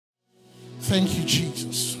Thank you,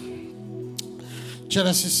 Jesus.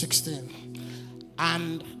 Genesis 16.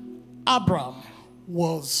 And Abram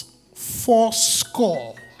was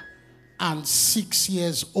 86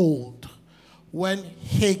 years old when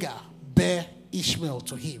Hagar bare Ishmael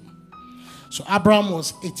to him. So Abram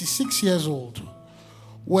was 86 years old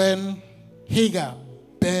when Hagar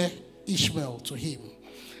bare Ishmael to him.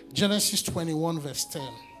 Genesis 21 verse 10.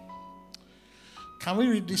 Can we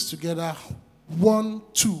read this together? 1,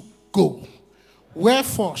 2, go.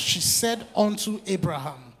 Wherefore she said unto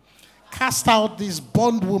Abraham, cast out this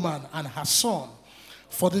bondwoman and her son,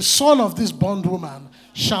 for the son of this bondwoman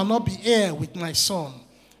shall not be heir with my son,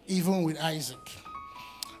 even with Isaac.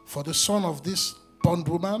 For the son of this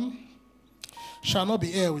bondwoman shall not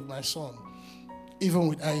be heir with my son, even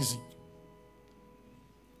with Isaac.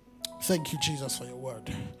 Thank you, Jesus, for your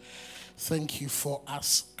word. Thank you for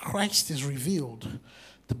as Christ is revealed,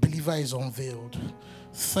 the believer is unveiled.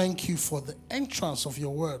 Thank you for the entrance of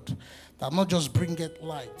your word that not just bringeth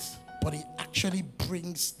light, but it actually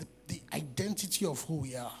brings the identity of who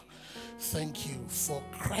we are. Thank you for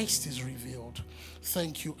Christ is revealed.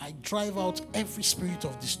 Thank you. I drive out every spirit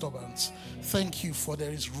of disturbance. Thank you for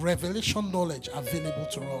there is revelation knowledge available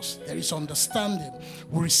to us. There is understanding.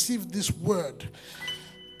 We receive this word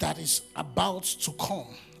that is about to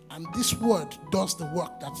come. And this word does the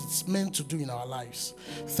work that it's meant to do in our lives.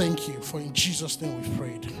 Thank you, for in Jesus' name we've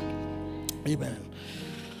prayed. Amen.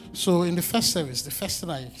 So in the first service, the first thing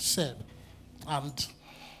I said, and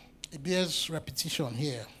it bears repetition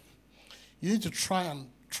here, you need to try and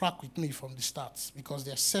track with me from the start, because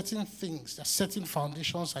there are certain things, there are certain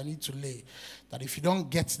foundations I need to lay that if you don't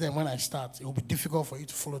get them when I start, it will be difficult for you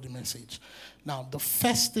to follow the message. Now, the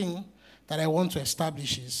first thing that I want to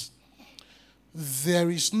establish is there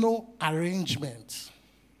is no arrangement,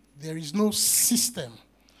 there is no system,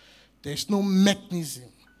 there is no mechanism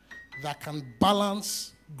that can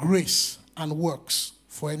balance grace and works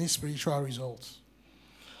for any spiritual results.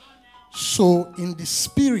 So in the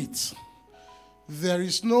spirit, there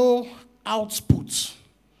is no output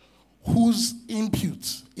whose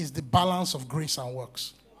input is the balance of grace and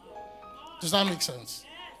works. Does that make sense?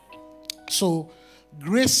 So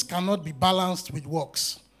grace cannot be balanced with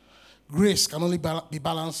works. Grace can only be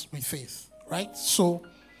balanced with faith, right? So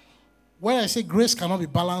when I say grace cannot be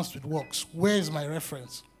balanced with works, where is my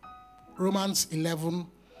reference? Romans 11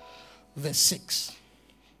 verse 6.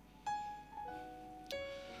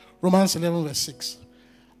 Romans 11 verse 6.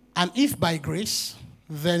 And if by grace,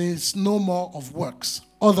 then it's no more of works.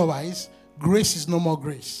 Otherwise, grace is no more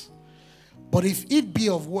grace. But if it be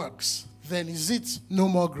of works, then is it no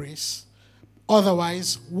more grace?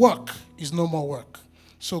 Otherwise, work is no more work.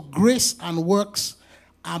 So grace and works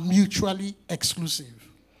are mutually exclusive.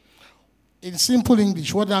 In simple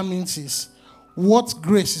English, what that means is what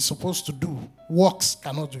grace is supposed to do, works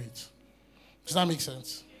cannot do it. Does that make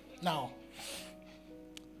sense? Now,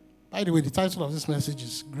 by the way, the title of this message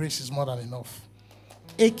is Grace is More Than Enough,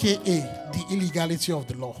 aka the illegality of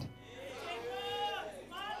the law.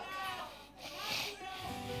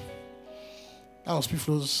 That was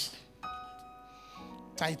Piflo's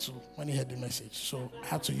title when he heard the message, so I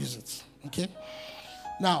had to use it. Okay?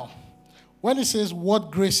 Now, when it says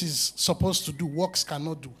what grace is supposed to do, works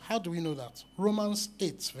cannot do, how do we know that? Romans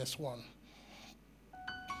 8 verse 1.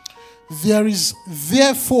 There is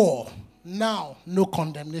therefore now no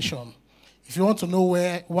condemnation. If you want to know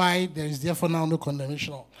why there is therefore now no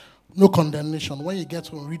condemnation, when you get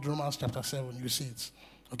to read Romans chapter 7, you see it.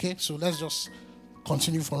 Okay? So let's just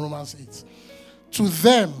continue from Romans 8. To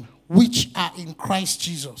them which are in Christ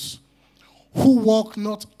Jesus, who walk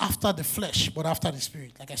not after the flesh, but after the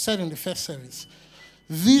Spirit. Like I said in the first service,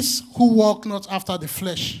 this who walk not after the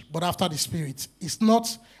flesh, but after the Spirit is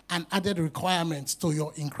not an added requirement to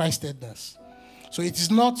your in Christedness. So it is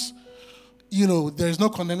not, there is no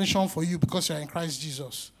condemnation for you because you are in Christ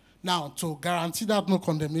Jesus. Now, to guarantee that no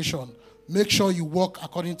condemnation, make sure you walk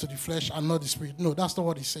according to the flesh and not the Spirit. No, that's not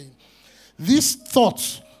what he's saying. This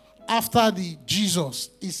thought after the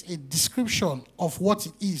Jesus is a description of what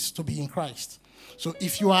it is to be in Christ. So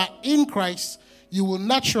if you are in Christ, you will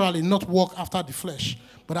naturally not walk after the flesh,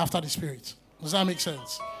 but after the Spirit. Does that make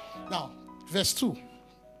sense? Now, verse 2.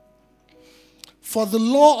 For the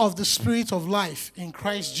law of the Spirit of life in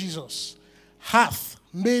Christ Jesus hath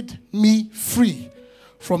made me free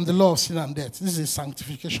from the law of sin and death. This is a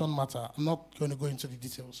sanctification matter. I'm not going to go into the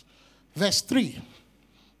details. Verse 3.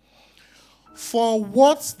 For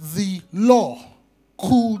what the law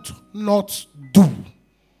could not do.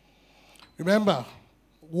 Remember,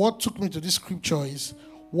 what took me to this scripture is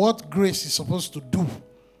what grace is supposed to do.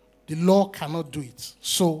 The law cannot do it.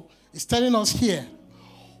 So it's telling us here,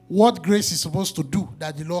 what grace is supposed to do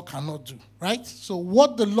that the law cannot do, right? So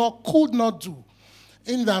what the law could not do,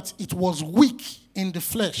 in that it was weak in the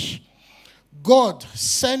flesh, God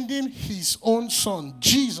sending his own son,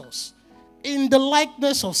 Jesus, in the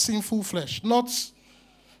likeness of sinful flesh, not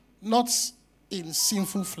in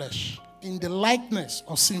sinful flesh, in the likeness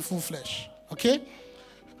of sinful flesh, okay?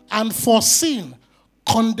 And for sin,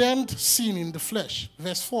 condemned sin in the flesh,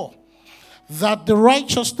 verse 4, that the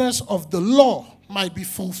righteousness of the law might be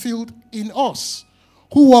fulfilled in us,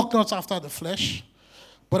 who walk not after the flesh,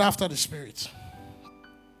 but after the Spirit.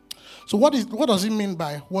 So what does it mean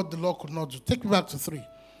by what the law could not do? Take me back to 3.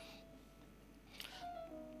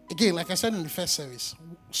 Again, like I said in the first service,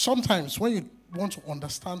 sometimes when you want to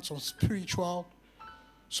understand some spiritual,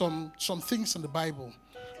 some things in the Bible,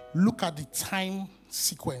 look at the time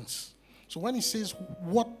sequence. So when it says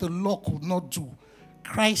what the law could not do,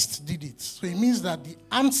 Christ did it. So it means that the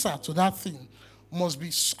answer to that thing must be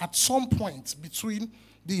at some point between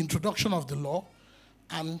the introduction of the law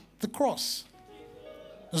and the cross.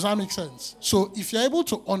 Does that make sense? So if you're able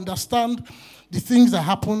to understand the things that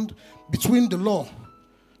happened between the law,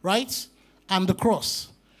 right, and the cross,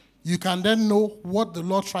 you can then know what the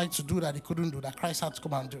law tried to do that it couldn't do, that Christ had to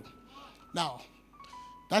come and do. Now,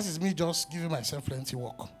 that is me just giving myself plenty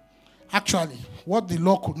work. Actually, what the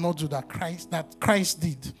law could not do that Christ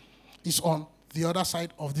did is on the other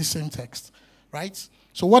side of this same text, right?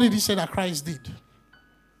 So what did he say that Christ did?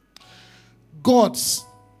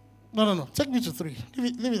 No. Take me to 3.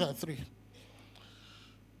 Leave it at 3.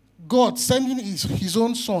 God sending his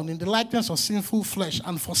own son in the likeness of sinful flesh,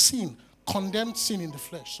 and for sin, condemned sin in the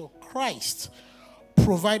flesh. So Christ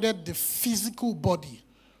provided the physical body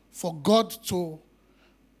for God to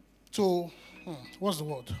what's the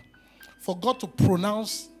word? For God to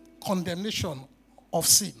pronounce condemnation of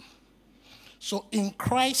sin. So in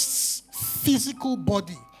Christ's physical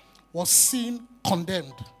body was sin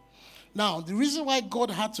condemned. Now, the reason why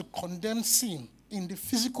God had to condemn sin in the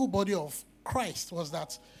physical body of Christ was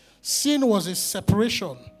that sin was a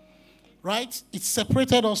separation, right? It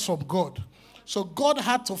separated us from God. So God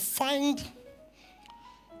had to find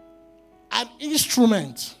an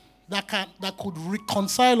instrument that could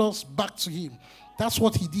reconcile us back to him. That's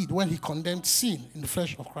what he did when he condemned sin in the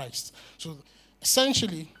flesh of Christ. So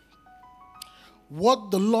essentially,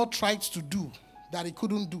 what the law tried to do that it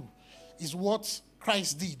couldn't do is what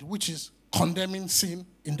Christ did, which is condemning sin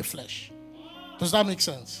in the flesh. Does that make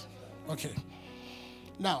sense? Okay.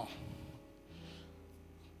 Now,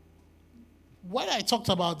 when I talked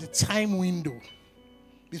about the time window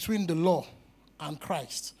between the law and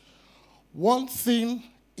Christ, one thing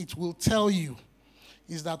it will tell you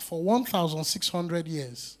is that for 1,600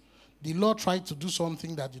 years, the law tried to do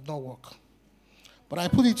something that did not work. But I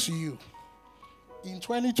put it to you, in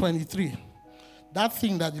 2023, that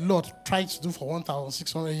thing that the Lord tried to do for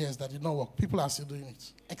 1,600 years that did not work, people are still doing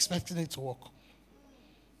it, expecting it to work.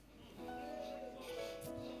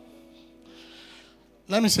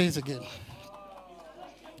 Let me say it again.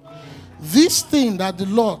 This thing that the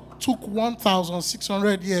Lord took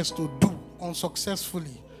 1,600 years to do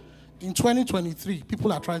unsuccessfully, in 2023,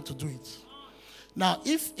 people are trying to do it. Now,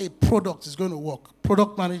 if a product is going to work,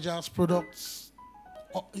 product managers, product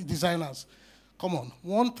designers, come on,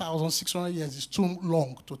 1,600 years is too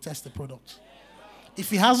long to test the product.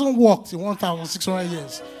 If it hasn't worked in 1,600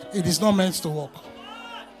 years, it is not meant to work.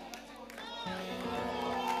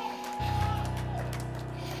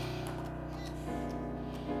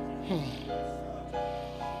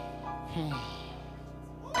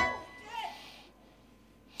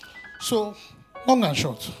 So, long and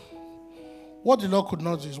short, what the law could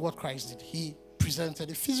not do is what Christ did. He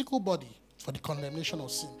presented a physical body for the condemnation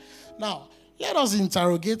of sin. Now, let us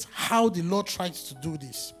interrogate how the law tried to do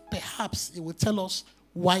this. Perhaps it will tell us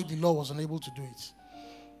why the law was unable to do it.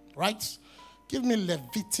 Right? Give me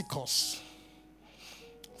Leviticus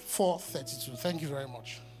 4:32. Thank you very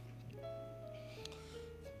much.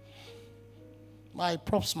 My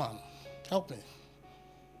props man, help me.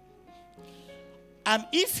 And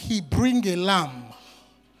if he bring a lamb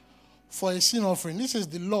for a sin offering, this is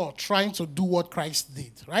the law trying to do what Christ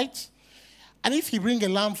did, right? And if he bring a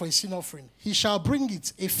lamb for a sin offering, he shall bring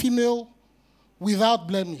it, a female without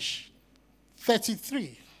blemish.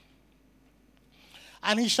 33.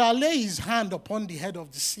 And he shall lay his hand upon the head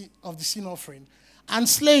of the sin offering and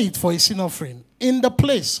slay it for a sin offering in the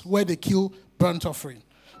place where they kill burnt offering.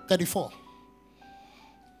 34.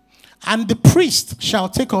 And the priest shall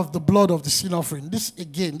take of the blood of the sin offering. This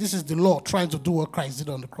is the law trying to do what Christ did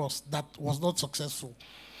on the cross that was not successful.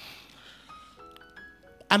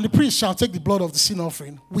 And the priest shall take the blood of the sin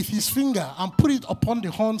offering with his finger and put it upon the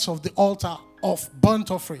horns of the altar of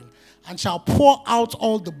burnt offering, and shall pour out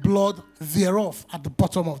all the blood thereof at the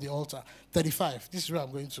bottom of the altar. 35. This is where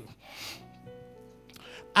I'm going to.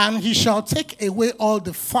 And he shall take away all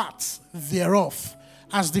the fat thereof,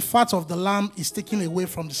 as the fat of the lamb is taken away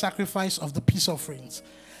from the sacrifice of the peace offerings.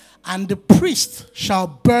 And the priest shall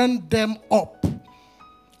burn them up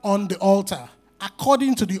on the altar,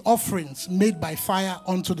 according to the offerings made by fire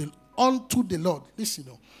unto the Lord. Listen,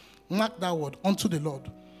 mark that word, unto the Lord.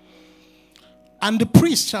 And the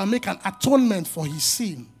priest shall make an atonement for his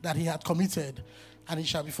sin that he had committed, and it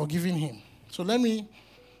shall be forgiven him. So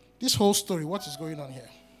this whole story, what is going on here?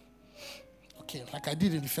 Okay, like I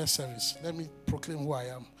did in the first service, let me proclaim who I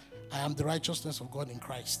am. I am the righteousness of God in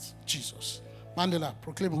Christ Jesus. Mandela,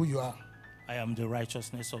 proclaim who you are. I am the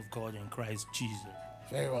righteousness of God in Christ Jesus.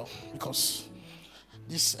 Very well, because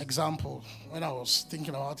this example, when I was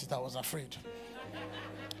thinking about it, I was afraid.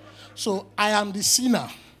 So, I am the sinner.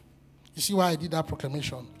 You see why I did that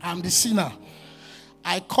proclamation? I am the sinner.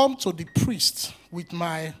 I come to the priest with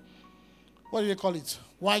my, what do you call it?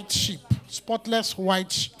 White sheep. Spotless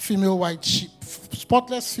female white sheep.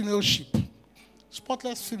 Spotless female sheep.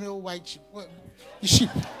 Spotless female white sheep. The sheep.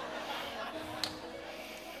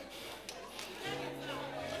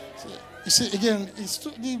 You see, again, it's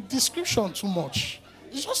the description too much.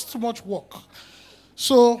 It's just too much work.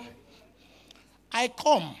 So, I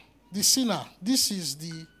come, the sinner. This is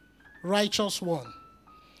the righteous one.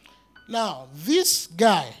 Now, this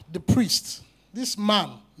guy, the priest, this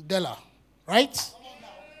man, Della, right?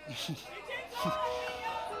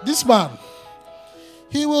 This man,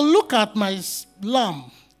 he will look at my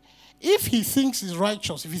lamb. If he thinks he's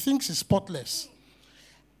righteous, if he thinks he's spotless,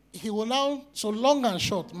 he will now, so long and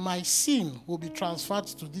short, my sin will be transferred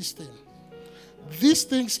to this thing. This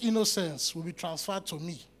thing's innocence will be transferred to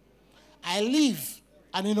me. I live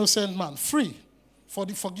an innocent man, free for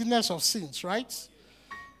the forgiveness of sins, right?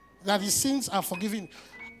 That his sins are forgiven.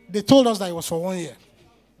 They told us that it was for 1 year.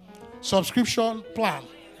 Subscription plan,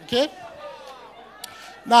 okay?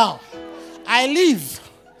 Now, I live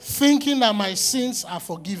thinking that my sins are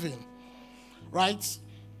forgiven, right?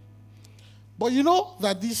 But you know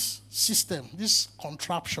that this system, this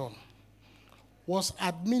contraption, was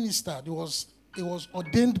administered, it was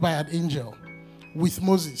ordained by an angel with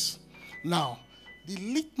Moses. Now, the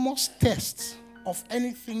litmus test of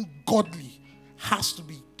anything godly has to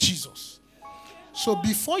be Jesus. So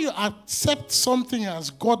before you accept something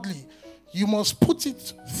as godly, you must put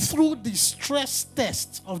it through the stress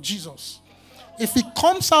test of Jesus. If it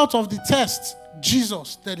comes out of the test,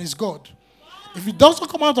 Jesus, then it's God. If it doesn't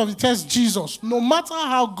come out of the test, Jesus, no matter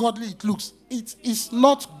how godly it looks, it is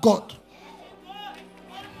not God.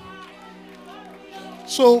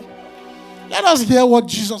 So, let us hear what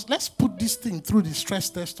Jesus, let's put this thing through the stress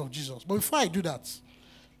test of Jesus. But before I do that,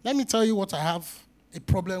 let me tell you what I have a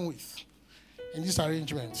problem with in this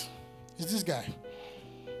arrangement. Is this guy.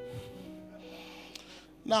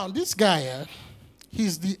 Now, this guy,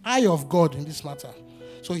 he's the eye of God in this matter.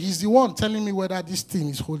 So he's the one telling me whether this thing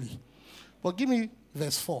is holy. But give me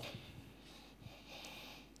verse 4.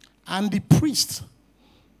 And the priest,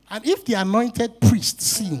 and if the anointed priest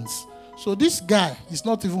sins, so this guy is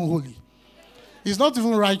not even holy. He's not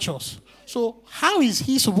even righteous. So how is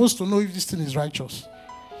he supposed to know if this thing is righteous?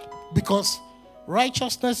 Because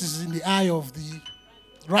righteousness is in the eye of the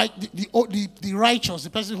righteous, the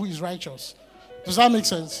person who is righteous. Does that make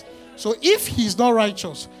sense? So if he's not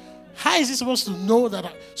righteous, how is he supposed to know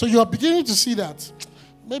that? So you are beginning to see that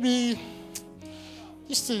maybe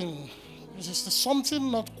this thing, there's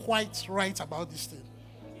something not quite right about this thing.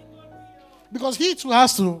 Because he too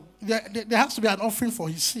has to, there has to be an offering for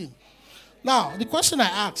his sin. Now, the question I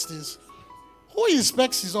asked is, who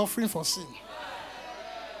inspects his offering for sin?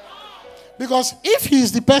 Because if he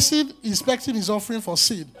is the person inspecting his offering for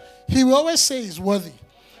sin, he will always say he's worthy.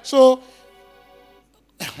 So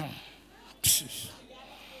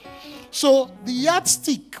the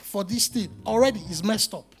yardstick for this thing already is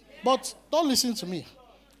messed up. But don't listen to me.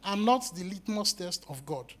 I'm not the litmus test of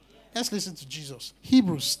God. Let's listen to Jesus.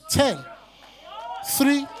 Hebrews 10,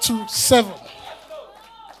 3-7.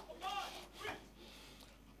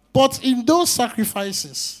 But in those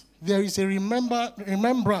sacrifices, there is a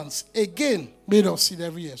remembrance again made of sin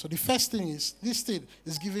every year. So the first thing is, this thing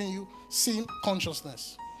is giving you sin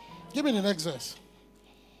consciousness. Give me the next verse.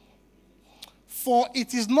 For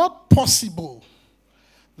it is not possible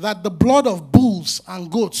that the blood of bulls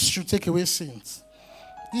and goats should take away sins.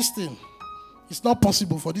 This thing, it's not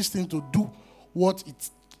possible for this thing to do what it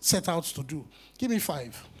set out to do. Give me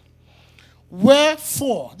 5.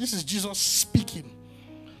 Wherefore, this is Jesus speaking.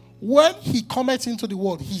 When he cometh into the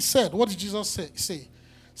world, he said, what did Jesus say?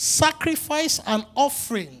 sacrifice and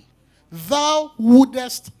offering thou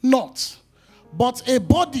wouldest not, but a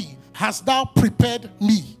body hast thou prepared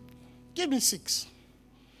me. Give me 6.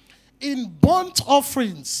 In burnt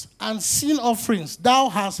offerings and sin offerings thou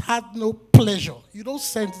hast had no pleasure. You don't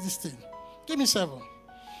send this thing. Give me 7.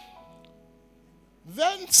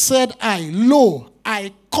 Then said I, lo,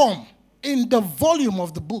 I come. In the volume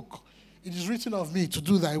of the book, it is written of me to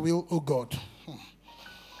do thy will, O God.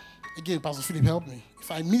 Again, Pastor Philip, help me. If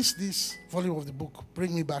I miss this volume of the book,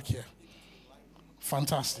 bring me back here.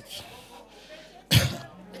 Fantastic.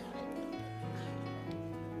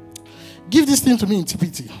 Give this thing to me in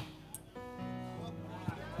TPT.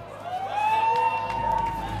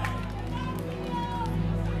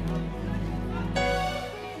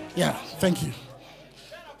 Yeah, thank you.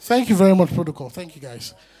 Thank you very much, protocol. Thank you,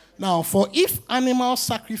 guys. Now, for if animal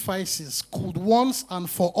sacrifices could once and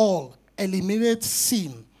for all eliminate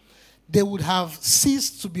sin, they would have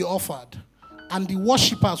ceased to be offered, and the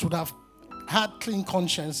worshippers would have had clean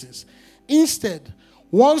consciences. Instead,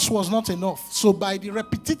 once was not enough. So by the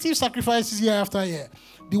repetitive sacrifices year after year,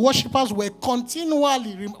 the worshippers were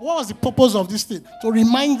continually... What was the purpose of this thing? To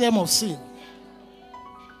remind them of sin.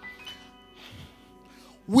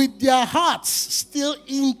 With their hearts still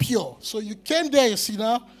impure. So you came there, a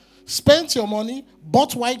sinner, spent your money,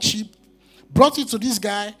 bought white sheep, brought it to this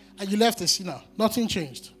guy, and you left a sinner. Nothing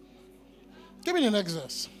changed. Give me the next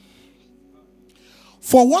verse.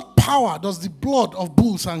 For what power does the blood of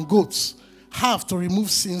bulls and goats have to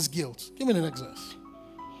remove sin's guilt? Give me the next verse.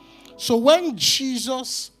 So when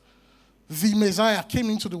Jesus, the Messiah,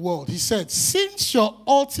 came into the world, he said, since your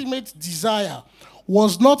ultimate desire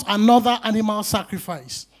was not another animal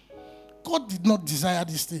sacrifice, God did not desire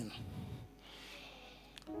this thing.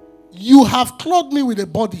 You have clothed me with a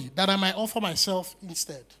body that I might offer myself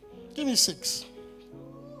instead. Give me 6.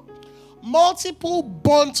 Multiple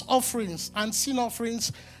burnt offerings and sin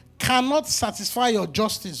offerings cannot satisfy your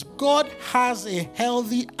justice. God has a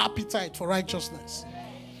healthy appetite for righteousness.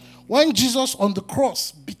 When Jesus on the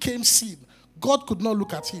cross became sin, God could not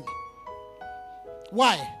look at him.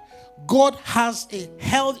 Why? God has a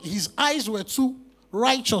healthy, his eyes were too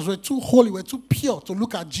righteous, were too holy, were too pure to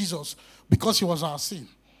look at Jesus because he was our sin.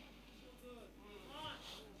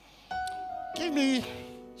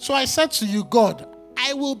 So I said to you, God,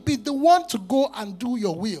 I will be the one to go and do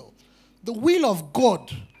your will. The will of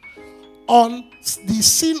God on the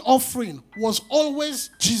sin offering was always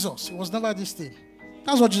Jesus. It was never this thing.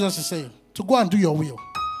 That's what Jesus is saying. To go and do your will.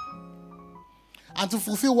 And to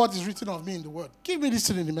fulfill what is written of me in the word. Give me this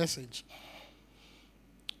thing in the message.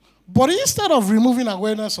 But instead of removing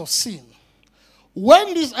awareness of sin,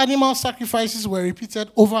 when these animal sacrifices were repeated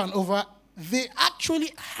over and over, they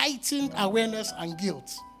actually heightened awareness and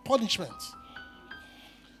guilt. Punishment.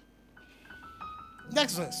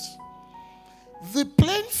 Next verse. The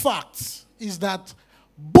plain fact is that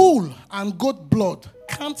bull and goat blood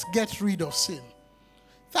can't get rid of sin.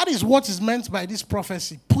 That is what is meant by this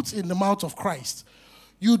prophecy put in the mouth of Christ.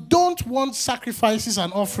 You don't want sacrifices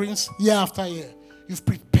and offerings year after year. You've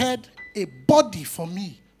prepared a body for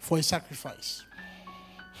me for a sacrifice.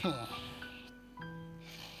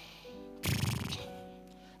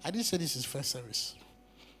 I didn't say this is first service.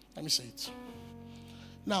 Let me say it.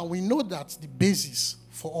 Now, we know that the basis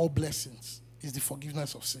for all blessings is the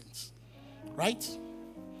forgiveness of sins. Right?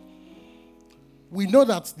 We know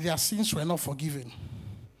that their sins were not forgiven.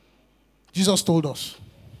 Jesus told us.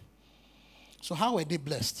 So how were they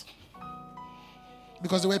blessed?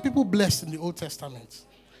 Because there were people blessed in the Old Testament.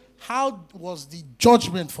 How was the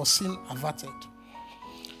judgment for sin averted?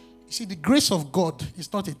 You see, the grace of God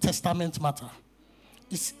is not a testament matter.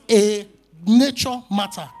 It's a nature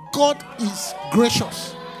matter. God is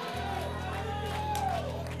gracious.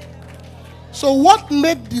 So what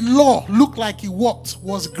made the law look like it worked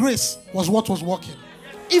was grace, was what was working.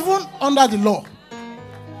 Even under the law.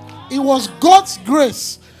 It was God's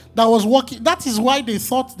grace that was working. That is why they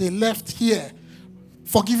thought they left here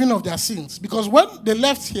forgiven of their sins. Because when they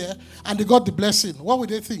left here and they got the blessing, what would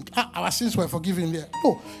they think? Our sins were forgiven there.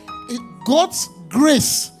 No. God's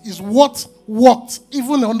grace is what worked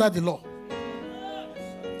even under the law.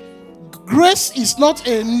 Grace is not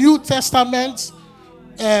a New Testament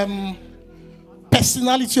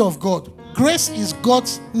personality of God. Grace is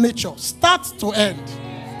God's nature, start to end.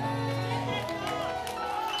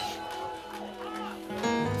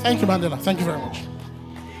 Thank you, Mandela. Thank you very much.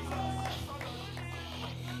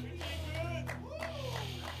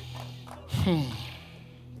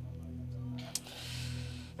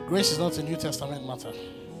 Grace is not a New Testament matter.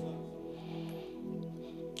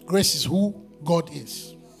 Grace is who God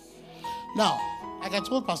is. Now, like I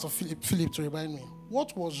told Pastor Philip to remind me,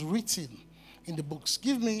 what was written in the books.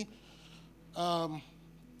 Give me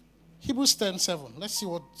Hebrews 10:7. Let's see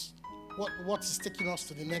what is taking us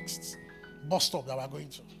to the next bus stop that we're going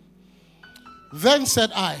to. Then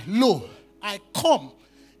said I, lo, I come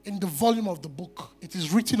in the volume of the book. It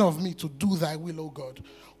is written of me to do thy will, O God.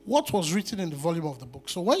 What was written in the volume of the book?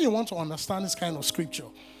 So when you want to understand this kind of scripture,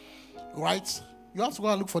 right, you have to go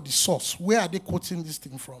and look for the source. Where are they quoting this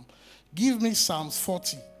thing from? Give me Psalms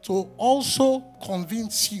 40 to also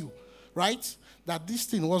convince you, right, that this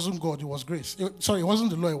thing wasn't God, it was grace. It wasn't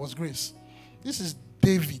the law, it was grace. This is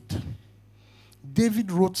David.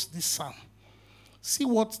 David wrote this psalm. See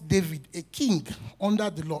what David, a king under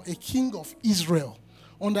the law, a king of Israel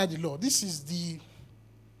under the law. This is the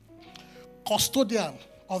custodian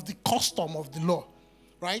of the custom of the law,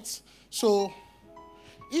 right? So,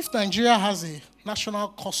 if Nigeria has a national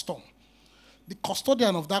custom, the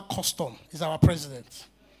custodian of that custom is our president.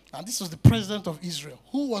 And this was the president of Israel,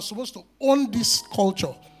 who was supposed to own this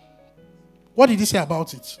culture. What did he say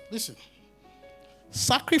about it? Listen.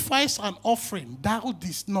 Sacrifice and offering thou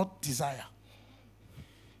didst not desire.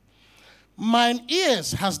 Mine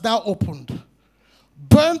ears hast thou opened.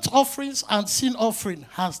 Burnt offerings and sin offering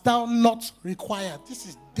hast thou not required. This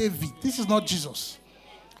is David. This is not Jesus.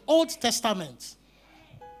 Old Testament.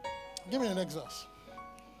 Give me the next verse.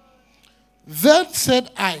 Then said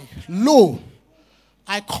I, lo,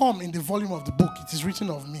 I come in the volume of the book. It is written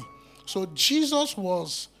of me. So Jesus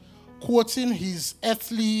was quoting his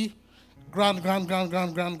earthly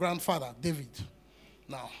grandfather, David.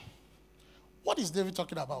 Now, what is David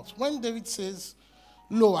talking about? When David says,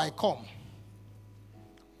 lo, I come,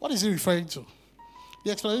 what is he referring to?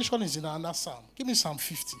 The explanation is in another psalm. Give me Psalm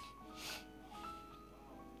 50.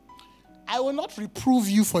 I will not reprove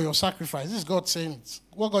you for your sacrifice. This is God saying it.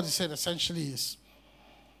 What God is saying essentially is,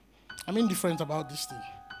 I'm indifferent about this thing.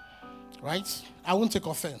 Right? I won't take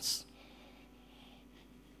offense.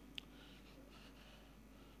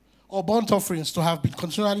 Or burnt offerings to have been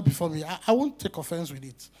continually before me. I won't take offense with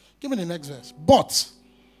it. Give me the next verse. But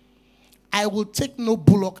I will take no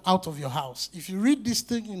bullock out of your house. If you read this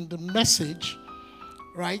thing in the Message,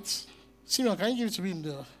 right? Simeon, can you give it to me in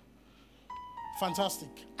the... Fantastic.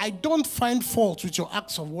 I don't find fault with your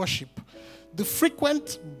acts of worship. The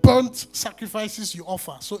frequent burnt sacrifices you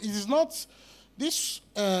offer. So it is not... This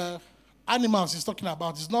animals he's talking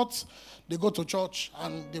about is not they go to church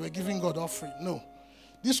and they were giving God offering. No.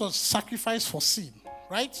 This was sacrifice for sin.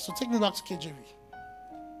 Right? So take me back to KJV.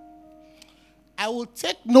 I will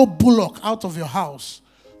take no bullock out of your house,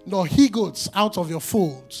 nor he-goats out of your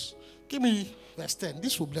folds. Give me verse 10.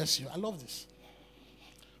 This will bless you. I love this.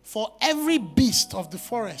 For every beast of the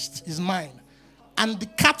forest is mine, and the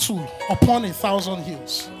cattle upon 1,000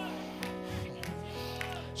 hills.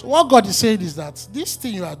 So what God is saying is that this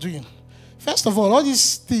thing you are doing, first of all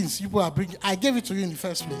these things people are bringing, I gave it to you in the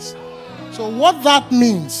first place. So what that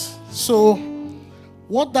means,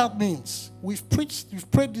 we've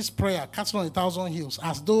prayed this prayer, cattle on 1,000 hills,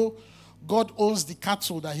 as though God owns the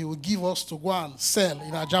cattle that he will give us to go and sell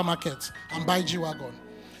in our jar market and buy G-Wagon.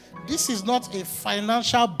 This is not a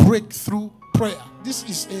financial breakthrough prayer. This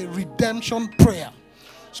is a redemption prayer.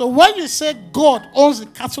 So when you say God owns the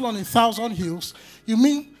cattle on 1,000 hills, you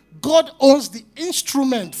mean God owns the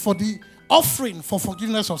instrument for the offering for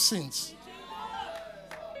forgiveness of sins.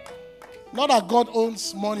 Not that God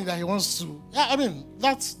owns money that he wants to. Yeah, I mean,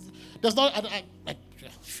 there's not,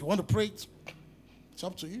 if you want to pray, it's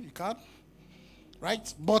up to you, you can.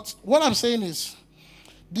 Right? But what I'm saying is,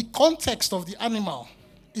 the context of the animal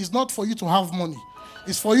is not for you to have money.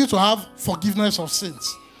 It's for you to have forgiveness of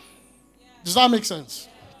sins. Does that make sense?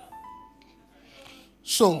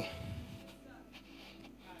 So,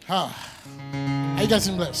 are you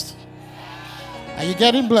getting blessed? Are you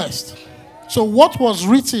getting blessed? So what was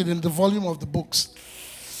written in the volume of the books?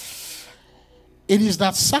 It is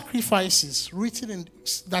that sacrifices written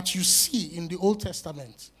that you see in the Old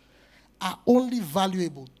Testament are only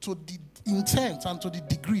valuable to the intent and to the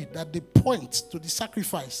degree that they point to the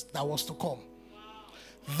sacrifice that was to come.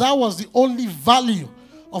 That was the only value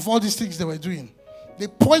of all these things they were doing. They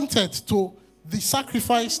pointed to the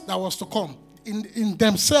sacrifice that was to come. In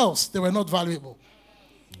themselves, they were not valuable.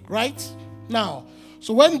 Right? Now,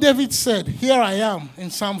 so when David said, here I am,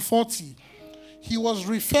 in Psalm 40, he was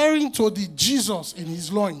referring to the Jesus in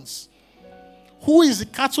his loins, who is the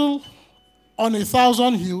cattle on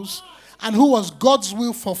 1,000 hills, and who was God's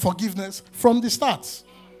will for forgiveness from the start.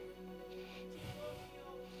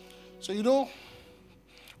 So,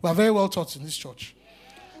 we are very well taught in this church.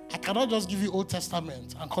 I cannot just give you Old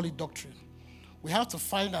Testament and call it doctrine. We have to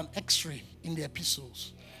find an X-ray in the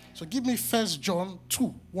epistles. So give me 1 John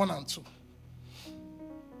 2, 1 and 2.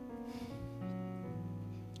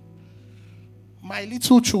 My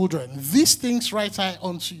little children, these things write I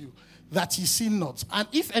unto you, that ye sin not. And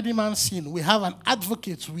if any man sin, we have an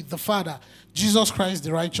advocate with the Father, Jesus Christ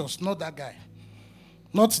the righteous, not that guy.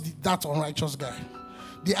 Not that unrighteous guy.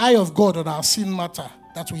 The eye of God on our sin matter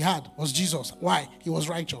that we had was Jesus. Why? He was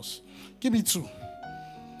righteous. Give me 2.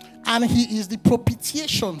 And he is the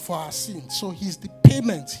propitiation for our sin. So he's the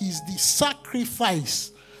payment. He's the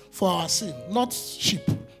sacrifice for our sin. Not sheep.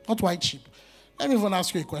 Not white sheep. Let me even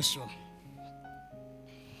ask you a question.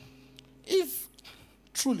 If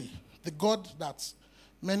truly the God that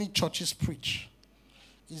many churches preach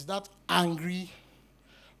is that angry,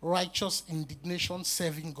 righteous indignation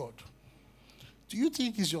serving God, do you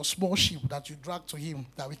think it's your small sheep that you drag to him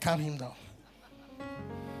that will calm him down?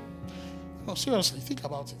 No, seriously, think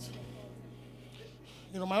about it.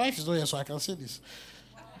 My wife is not here, so I can say this.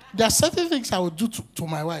 There are certain things I would do to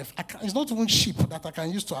my wife. It's not even sheep that I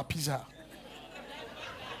can use to appease her.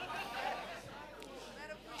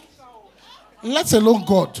 Let alone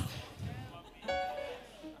God.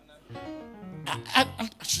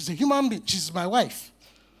 She's a human being. She's my wife.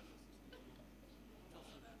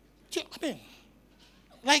 I mean,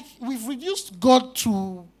 like we've reduced God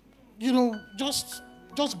to,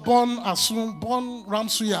 just born Asun, born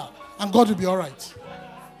Ramsuya, and God will be all right.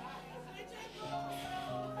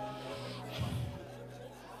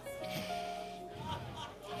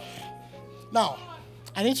 Now,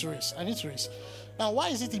 I need to raise. Now, why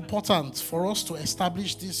is it important for us to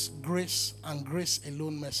establish this grace and grace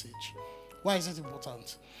alone message? Why is it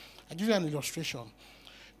important? I'll give you an illustration.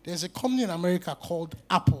 There's a company in America called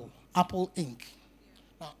Apple Inc.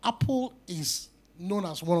 Now, Apple is known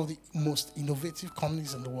as one of the most innovative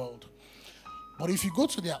companies in the world. But if you go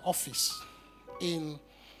to their office in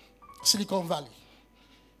Silicon Valley,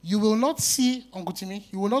 you will not see, Uncle Timmy,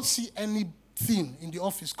 you will not see anything in the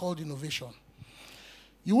office called innovation.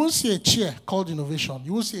 You won't see a chair called innovation.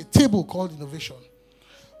 You won't see a table called innovation.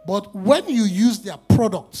 But when you use their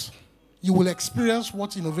product, you will experience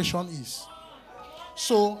what innovation is.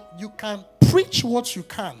 So you can preach what you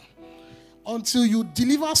can. Until you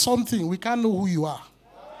deliver something, we can't know who you are.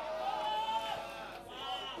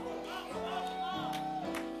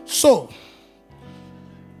 So,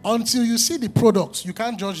 until you see the product, you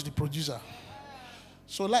can't judge the producer.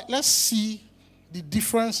 So let's see the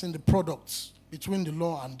difference in the products between the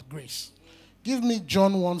law and grace. Give me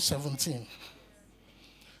John 1:17.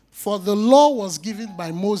 For the law was given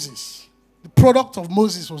by Moses. The product of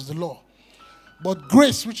Moses was the law. But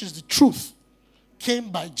grace, which is the truth, came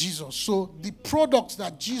by Jesus. So the product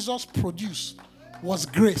that Jesus produced was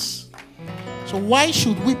grace. So why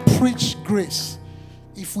should we preach grace?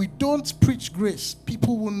 If we don't preach grace,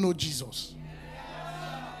 people won't know Jesus.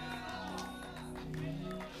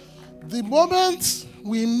 The moment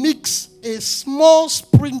we mix a small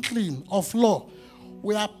sprinkling of law,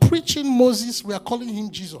 we are preaching Moses, we are calling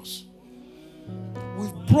him Jesus.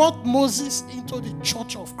 We've brought Moses into the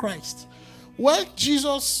church of Christ. When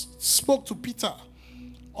Jesus spoke to Peter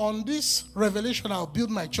on this revelation, I'll build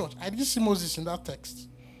my church, I didn't see Moses in that text.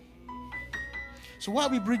 So why are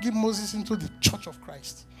we bringing Moses into the church of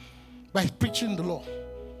Christ? By preaching the law.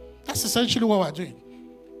 That's essentially what we're doing.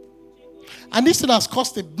 And this thing has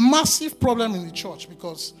caused a massive problem in the church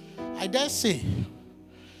because I dare say,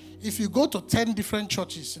 if you go to 10 different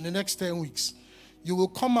churches in the next 10 weeks, you will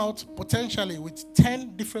come out potentially with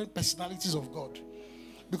 10 different personalities of God.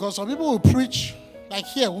 Because some people will preach, like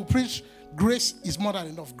here, will preach grace is more than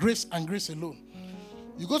enough. Grace and grace alone.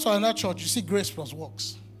 You go to another church, you see grace plus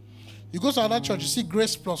works. You go to another church, you see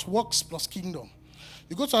grace plus works plus kingdom.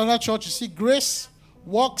 You go to another church, you see grace,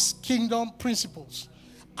 works, kingdom, principles.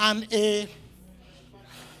 And a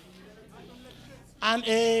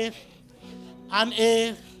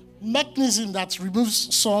mechanism that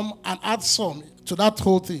removes some and adds some to that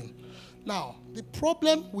whole thing. Now, the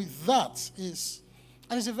problem with that is,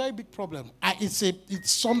 and it's a very big problem,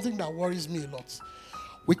 it's something that worries me a lot.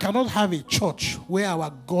 We cannot have a church where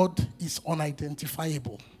our God is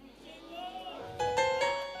unidentifiable.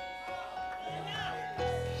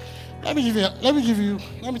 Let me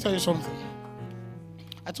tell you something.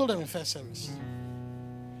 I told them in first service.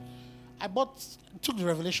 I took the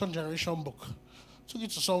Revelation Generation book, took it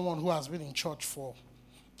to someone who has been in church for,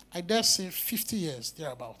 I dare say, 50 years,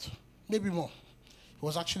 thereabout, maybe more. He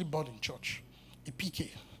was actually born in church, a PK.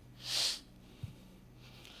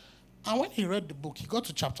 And when he read the book, he got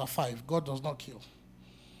to chapter 5, God does not kill.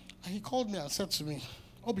 And he called me and said to me,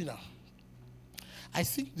 Obinna, I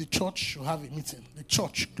think the church should have a meeting, the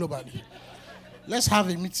church globally. Let's have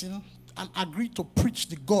a meeting and agree to preach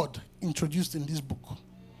the God introduced in this book.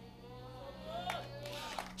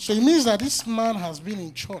 So it means that this man has been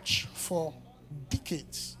in church for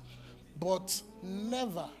decades, but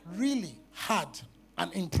never really had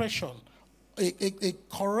an impression, a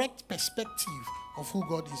correct perspective of who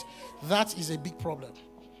God is. That is a big problem.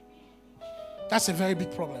 That's a very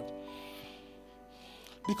big problem.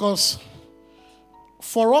 Because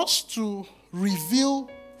for us to reveal,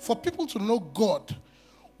 for people to know God,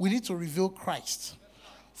 we need to reveal Christ.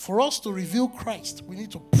 For us to reveal Christ, we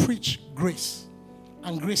need to preach grace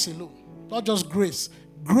and grace alone. Not just grace,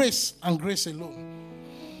 grace and grace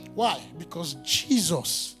alone. Why? Because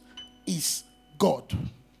Jesus is God.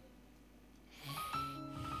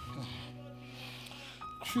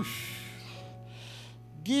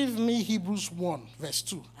 Give me Hebrews 1, verse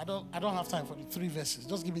 2. I don't have time for the 3 verses.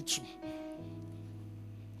 Just give me 2.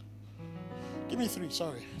 Give me 3,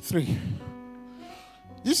 sorry. 3.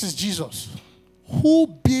 This is Jesus, who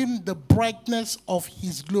being the brightness of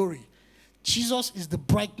his glory. Jesus is the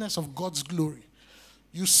brightness of God's glory.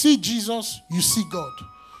 You see Jesus, you see God.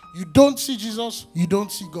 You don't see Jesus, you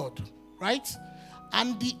don't see God. Right?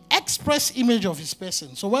 And the express image of his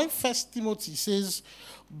person. So when 1 Timothy says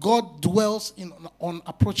God dwells in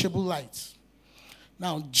unapproachable light.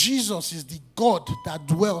 Now, Jesus is the God that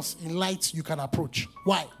dwells in light you can approach.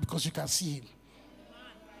 Why? Because you can see him.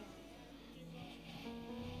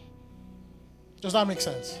 Does that make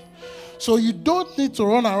sense? So you don't need to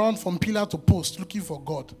run around from pillar to post looking for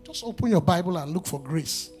God. Just open your Bible and look for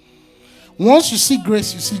grace. Once you see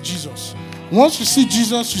grace, you see Jesus. Once you see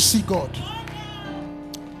Jesus, you see God.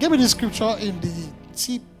 Give me the scripture in the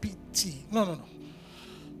TPT. No.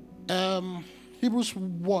 Hebrews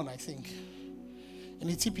 1, I think. In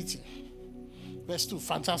the TPT. Verse 2.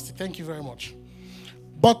 Fantastic. Thank you very much.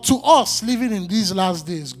 But to us living in these last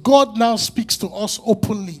days, God now speaks to us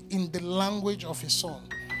openly in the language of his Son.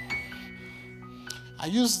 I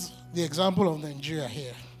used the example of Nigeria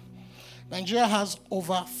here. Nigeria has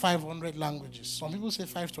over 500 languages. Some people say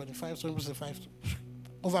 525, some people say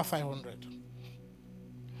over 500.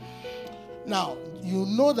 Now, you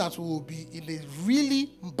know that we will be in a really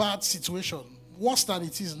bad situation, worse than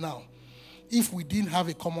it is now, if we didn't have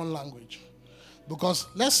a common language. Because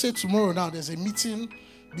let's say tomorrow now there's a meeting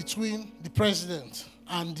between the president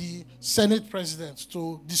and the Senate president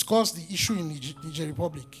to discuss the issue in Niger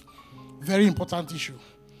Republic. Very important issue.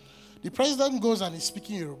 The president goes and is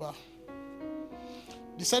speaking Yoruba.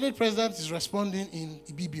 The Senate president is responding in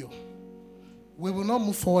Ibibio. We will not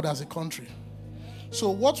move forward as a country. So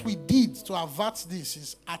what we did to avert this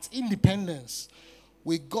is, at independence,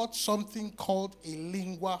 we got something called a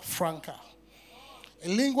lingua franca. A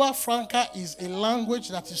lingua franca is a language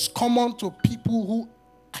that is common to people who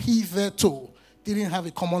hitherto didn't have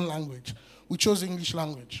a common language. We chose English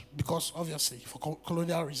language because, obviously, for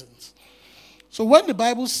colonial reasons. So when the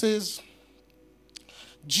Bible says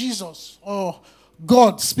Jesus or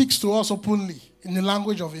God speaks to us openly in the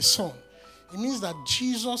language of his Son, it means that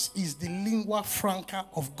Jesus is the lingua franca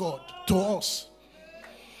of God to us.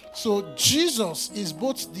 So Jesus is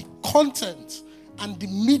both the content and the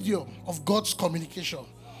medium of God's communication.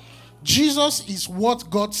 Jesus is what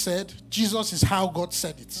God said. Jesus is how God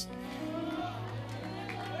said it.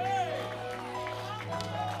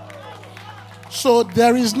 So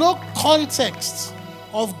there is no context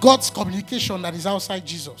of God's communication that is outside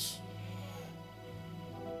Jesus.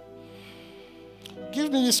 Give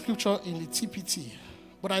me the scripture in the TPT.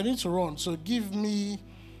 But I need to run. So give me...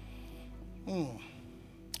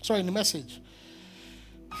 in the message.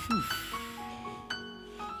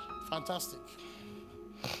 Fantastic.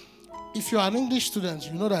 If you're an English student,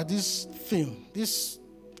 you know that this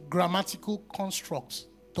grammatical construct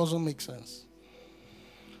doesn't make sense.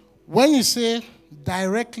 When you say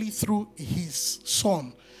directly through his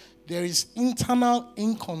Son, there is internal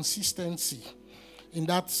inconsistency in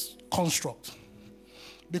that construct.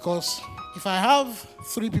 Because if I have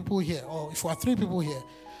 3 people here, or if we are 3 people here,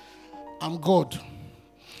 I'm God.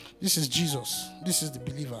 This is Jesus. This is the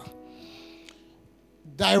believer.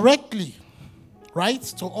 Directly, right,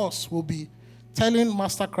 to us will be telling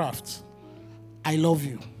Mastercraft, I love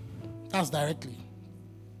you. That's directly.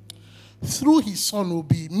 Through his Son will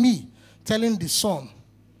be me telling the Son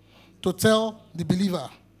to tell the believer,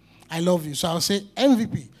 I love you. So I'll say,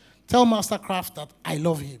 MVP, tell Mastercraft that I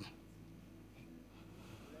love him.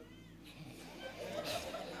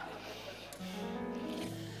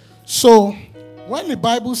 So, when the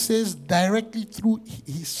Bible says directly through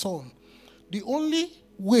his Son, the only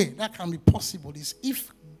way that can be possible is if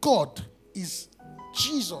God is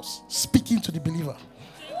Jesus speaking to the believer.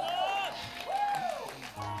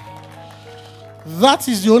 That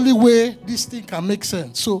is the only way this thing can make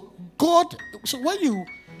sense. So,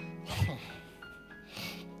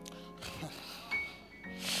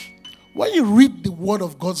 When you read the word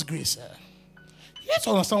of God's grace, you have to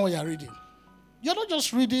understand what you're reading. You're not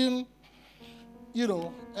just reading,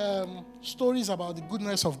 stories about the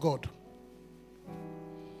goodness of God.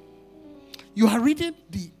 You are reading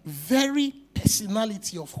the very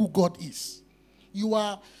personality of who God is.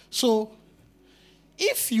 So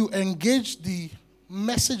if you engage the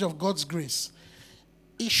message of God's grace,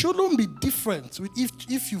 it shouldn't be different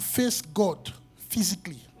if you face God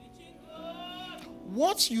physically.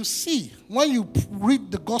 What you see when you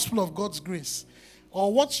read the gospel of God's grace,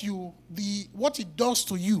 or what it does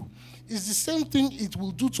to you, is the same thing it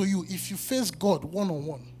will do to you if you face God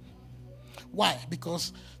one-on-one. Why?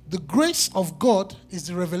 Because the grace of God is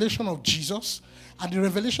the revelation of Jesus, and the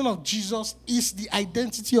revelation of Jesus is the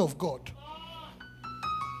identity of God.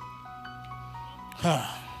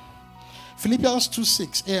 Philippians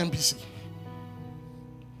 2:6, A and B, C.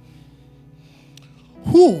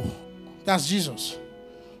 Who, that's Jesus,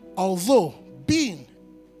 although being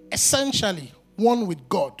essentially one with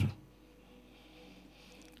God,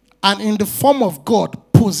 and in the form of God,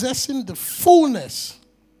 possessing the fullness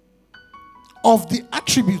of the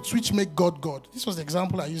attributes which make God God. This was the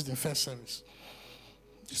example I used in first service.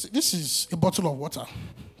 This is a bottle of water.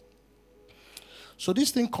 So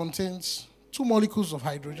this thing contains 2 molecules of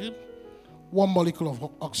hydrogen, 1 molecule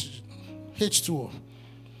of oxygen, H2O.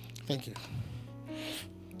 Thank you.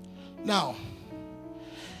 Now,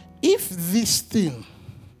 if this thing,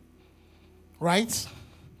 right,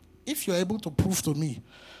 if you're able to prove to me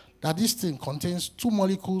that this thing contains 2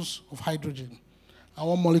 molecules of hydrogen and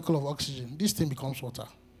 1 molecule of oxygen, this thing becomes water.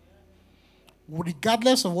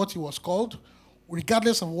 Regardless of what it was called,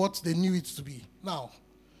 regardless of what they knew it to be. Now,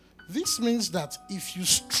 this means that if you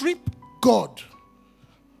strip God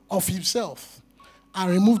of himself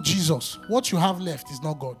and remove Jesus, what you have left is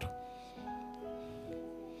not God.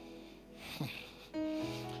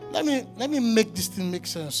 Let me make this thing make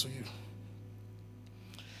sense to you.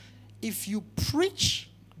 If you preach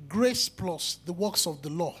grace plus the works of the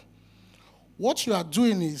law, what you are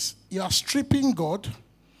doing is you are stripping God,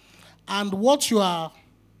 and what you are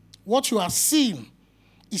seeing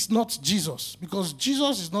is not Jesus, because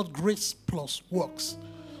Jesus is not grace plus works.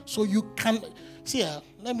 So you can see. I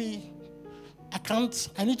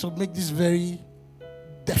need to make this very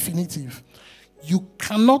definitive. You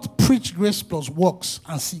cannot preach grace plus works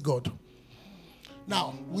and see God.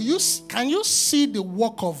 Now, can you see the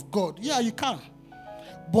work of God? Yeah, you can.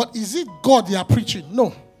 But is it God you are preaching?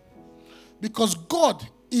 No. Because God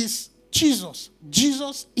is Jesus.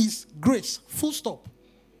 Jesus is grace. Full stop.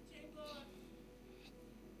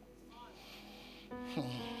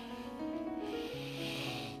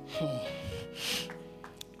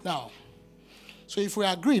 Now, so if we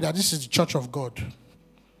agree that this is the church of God,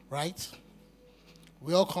 right?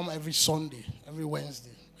 We all come every Sunday, every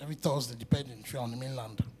Wednesday, every Thursday, depending if you're on the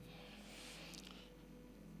mainland.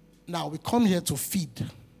 Now, we come here to feed.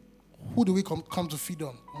 Who do we come to feed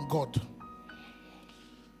on? On God.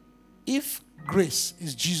 If grace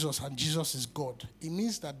is Jesus and Jesus is God, it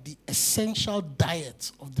means that the essential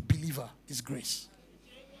diet of the believer is grace.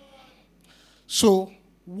 So,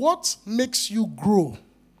 what makes you grow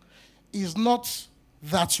is not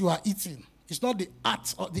that you are eating. It's not the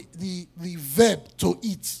act or the verb to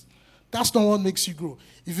eat. That's not what makes you grow.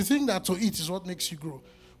 If you think that to eat is what makes you grow,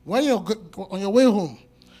 when you're on your way home,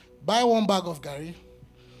 buy 1 bag of gari,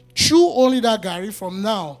 chew only that gari from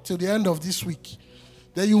now till the end of this week.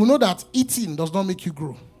 Then you will know that eating does not make you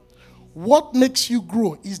grow. What makes you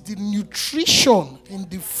grow is the nutrition in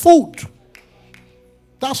the food.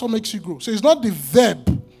 That's what makes you grow. So it's not the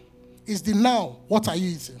verb, it's the now. What are you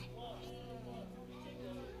eating?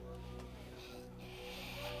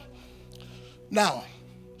 Now,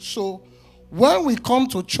 so when we come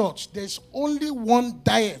to church, there's only one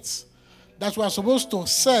diet that we are supposed to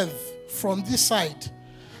serve from this side,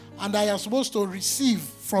 and I am supposed to receive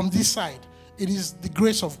from this side. It is the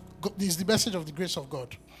grace of God. It is the message of the grace of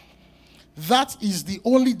God. That is the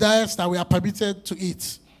only diet that we are permitted to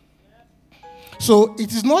eat. So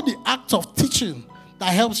it is not the act of teaching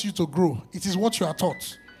that helps you to grow. It is what you are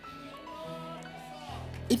taught.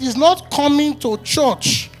 It is not coming to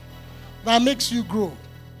church that makes you grow.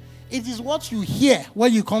 It is what you hear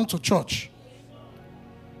when you come to church.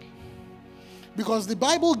 Because the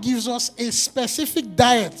Bible gives us a specific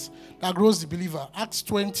diet that grows the believer. Acts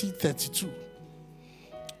 20:32.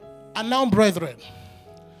 And now, brethren,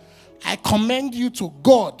 I commend you to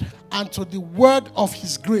God and to the word of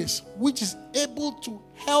his grace, which is able to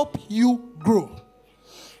help you grow,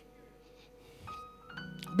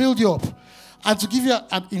 build you up, and to give you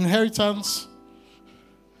an inheritance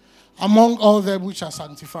among all them which are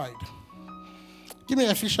sanctified. Give me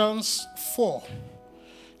Ephesians 4,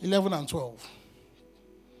 11 and 12.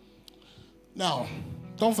 Now,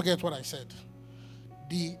 don't forget what I said.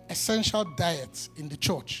 The essential diet in the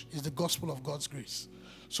church is the gospel of God's grace.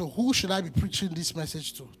 So who should I be preaching this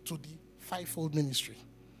message to? To the fivefold ministry,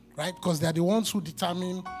 right? Because they are the ones who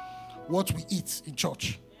determine what we eat in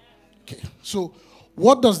church. Okay, so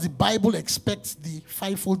what does the Bible expect the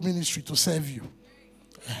fivefold ministry to serve you?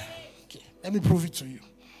 Okay, let me prove it to you.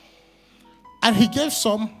 And he gave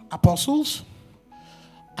some apostles,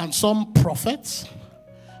 and some prophets,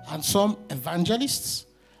 and some evangelists,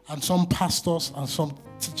 and some pastors, and some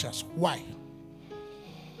teachers. Why?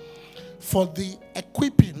 For the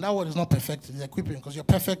equipping, that word is not perfect, it's equipping, because you're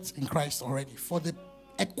perfect in Christ already. For the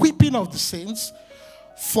equipping of the saints,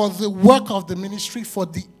 for the work of the ministry, for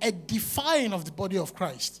the edifying of the body of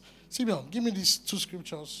Christ. Simeon, give me these two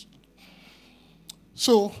scriptures.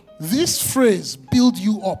 So, this phrase, build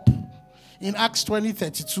you up, in Acts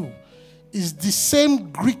 20:32, is the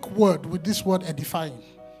same Greek word with this word edifying.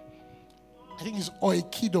 I think it's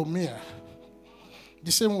oikidomia.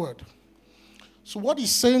 The same word. So what he's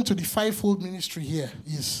saying to the fivefold ministry here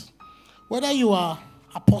is, whether you are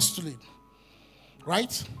apostling,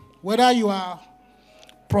 right? Whether you are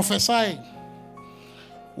prophesying,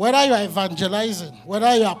 whether you are evangelizing,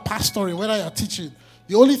 whether you are pastoring, whether you are teaching,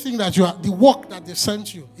 the only thing that you are, the work that they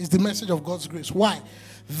sent you is the message of God's grace. Why?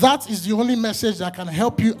 That is the only message that can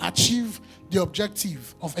help you achieve the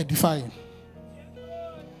objective of edifying.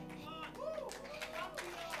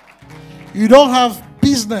 You don't have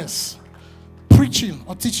business preaching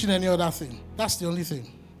or teaching any other thing. That's the only thing.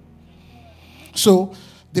 So,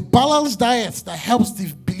 the balanced diet that helps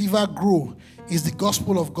the believer grow is the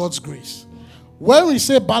gospel of God's grace. When we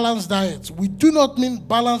say balanced diet, we do not mean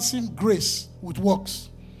balancing grace with works.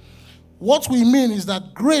 What we mean is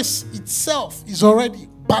that grace itself is already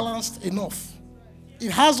balanced enough.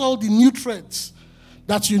 It has all the nutrients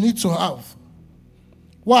that you need to have.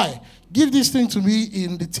 Why? Give this thing to me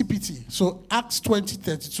in the TPT. So Acts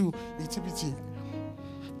 20:32, the TPT.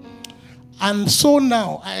 And so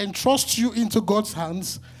now I entrust you into God's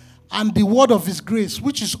hands and the word of his grace,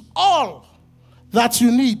 which is all that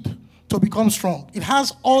you need to become strong. It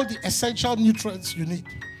has all the essential nutrients you need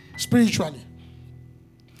spiritually.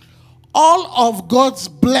 All of God's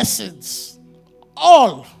blessings.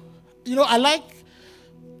 All. You know, I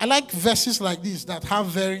like verses like this that have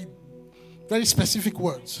very, very specific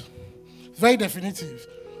words. Very definitive.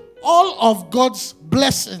 All of God's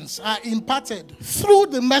blessings are imparted through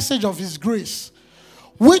the message of his grace,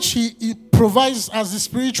 which he provides as the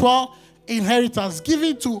spiritual inheritance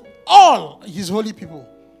given to all his holy people.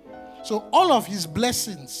 So all of his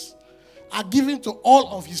blessings are given to all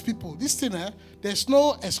of his people. This thing, there's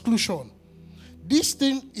no exclusion. This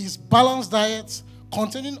thing is balanced diet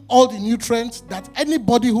containing all the nutrients that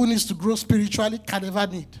anybody who needs to grow spiritually can ever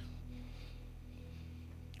need.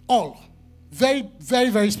 All. Very, very,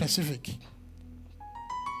 very specific.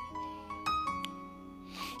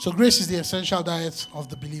 So grace is the essential diet of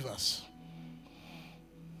the believers.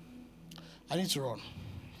 I need to run.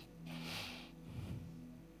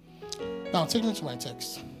 Now, take me to my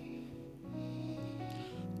text.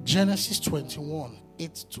 Genesis 21,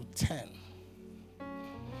 8 to 10.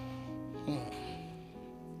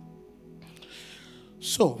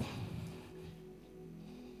 So,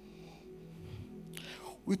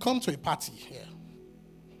 we come to a party here.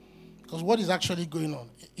 Because what is actually going on?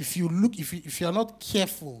 If you are not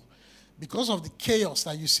careful, because of the chaos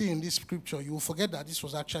that you see in this scripture, you will forget that this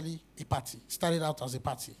was actually a party. It started out as a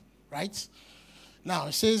party, right? Now,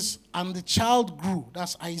 it says, and the child grew,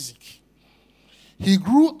 that's Isaac. He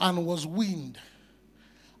grew and was weaned.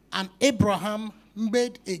 And Abraham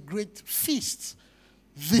made a great feast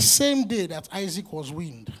the same day that Isaac was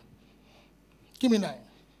weaned. Give me 9.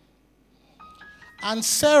 And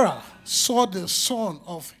Sarah saw the son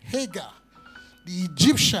of Hagar, the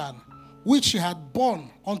Egyptian, which she had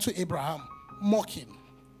borne unto Abraham, mocking.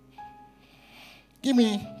 Give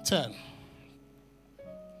me 10.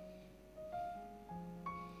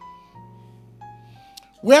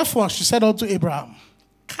 Wherefore she said unto Abraham,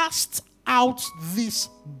 cast out this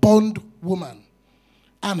bondwoman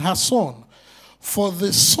and her son, for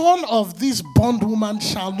the son of this bondwoman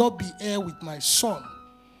shall not be heir with my son,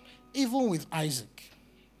 even with Isaac.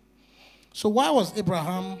 So why was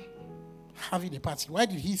Abraham having a party? Why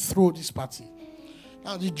did he throw this party?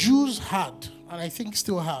 Now the Jews had, and I think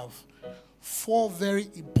still have, 4 very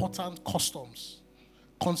important customs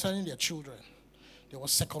concerning their children. There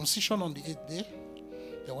was circumcision on the 8th day.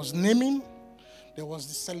 There was naming. There was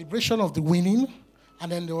the celebration of the weaning.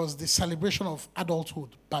 And then there was the celebration of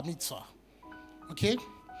adulthood, bar mitzvah. Okay?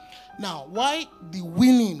 Now, why the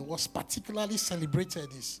winning was particularly celebrated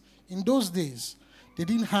is, in those days, they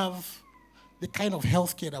didn't have the kind of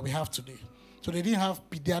healthcare that we have today. So they didn't have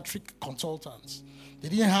pediatric consultants. They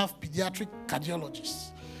didn't have pediatric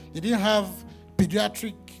cardiologists. They didn't have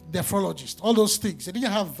pediatric nephrologists, all those things. They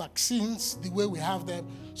didn't have vaccines the way we have them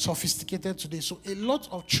sophisticated today. So a lot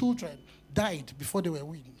of children died before they were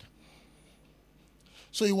weaned.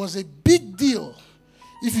 So it was a big deal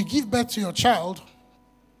if you give birth to your child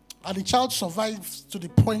and the child survives to the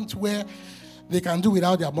point where they can do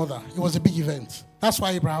without their mother. It was a big event. That's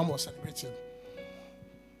why Abraham was celebrating.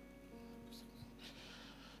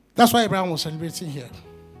 That's why Abraham was celebrating here.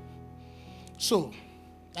 So,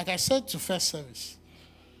 like I said to first service,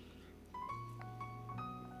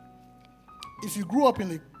 if you grew up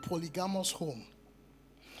in a polygamous home,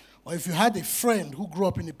 or if you had a friend who grew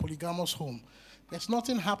up in a polygamous home, there's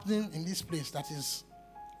nothing happening in this place that is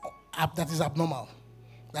abnormal,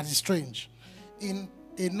 that is strange. In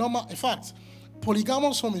fact,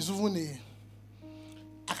 polygamous home is even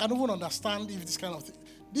I can't even understand if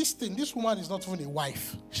this woman is not even a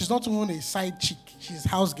wife. She's not even a side chick. She's a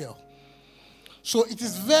house girl. So it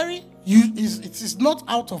is not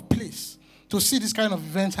out of place to see this kind of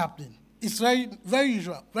event happening. It's very, very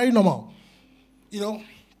usual, very normal. I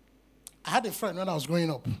had a friend when I was growing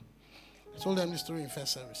up. I told them this story in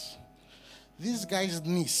first service. This guy's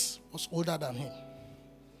niece was older than him.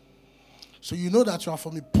 So you know that you are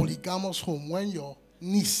from a polygamous home when your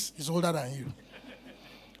niece is older than you.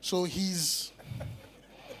 So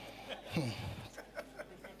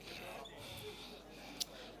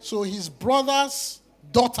So his brother's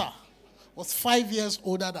daughter was 5 years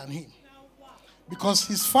older than him. Because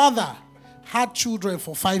his father had children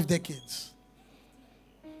for 5 decades.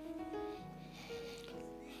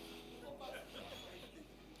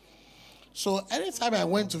 So anytime I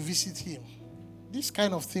went to visit him, this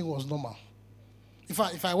kind of thing was normal.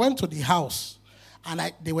 If I went to the house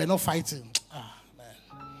and they were not fighting, man,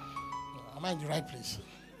 am I in the right place?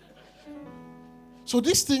 So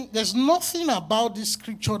this thing, there's nothing about this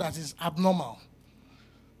scripture that is abnormal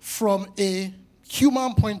from a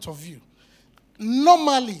human point of view.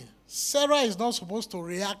 Normally, Sarah is not supposed to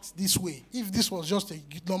react this way if this was just a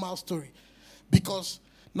normal story. Because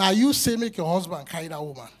now you say make your husband carry that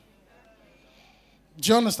woman. Do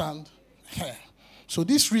you understand? So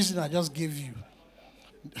this reason I just gave you,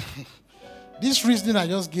 this reason I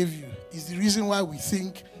just gave you is the reason why we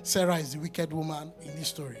think Sarah is the wicked woman in this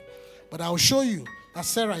story. But I'll show you that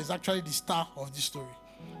Sarah is actually the star of this story.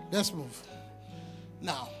 Let's move.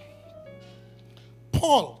 Now,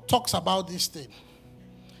 Paul talks about this thing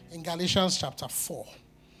in Galatians chapter 4.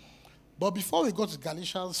 But before we go to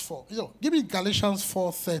Galatians 4, give me Galatians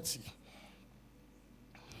 4:30.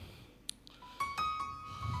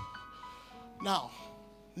 Now,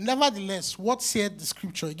 nevertheless, what said the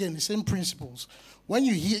scripture? Again, the same principles. When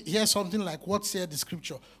you hear something like what said the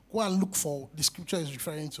scripture, go and look for the scripture is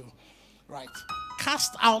referring to. Right.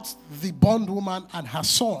 Cast out the bondwoman and her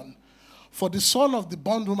son, for the son of the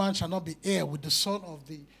bondwoman shall not be heir with the son of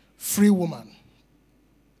the free woman.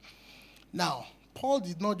 Now, Paul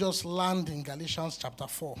did not just land in Galatians chapter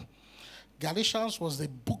 4. Galatians was the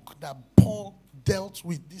book that Paul dealt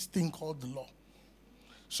with this thing called the law.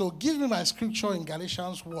 So give me my scripture in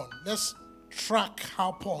Galatians 1. Let's track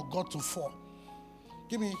how Paul got to 4.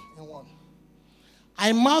 Give me in 1.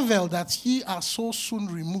 I marvel that ye are so soon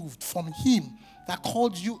removed from him that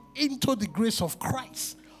called you into the grace of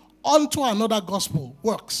Christ unto another gospel,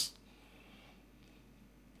 works,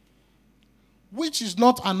 which is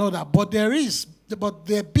not another, but there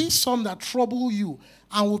be some that trouble you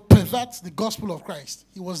and will pervert the gospel of Christ.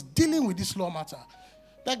 He was dealing with this law matter.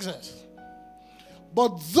 Texas.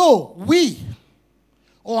 But though we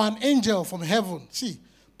or an angel from heaven, see,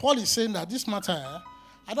 Paul is saying that this matter,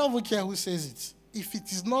 I don't even care who says it. If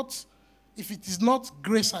it is not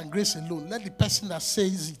grace and grace alone, let the person that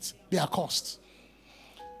says it be accursed.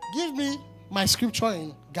 Give me my scripture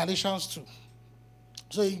in Galatians 2.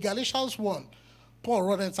 So in Galatians 1, Paul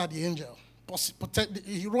run enter the angel.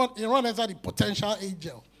 He run enter the potential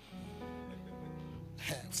angel.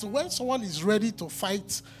 So when someone is ready to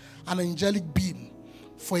fight an angelic being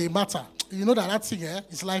for a matter, you know that thing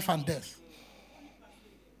is life and death.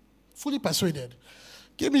 Fully persuaded.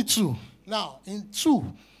 Give me 2. Now, in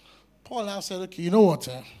 2, Paul now said, okay, you know what?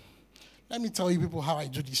 Let me tell you people how I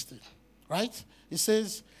do this thing. Right? It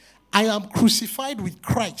says, I am crucified with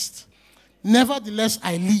Christ. Nevertheless,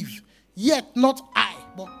 I live. Yet not I,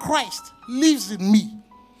 but Christ lives in me.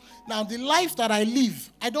 Now, the life that I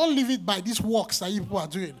live, I don't live it by these works that you people are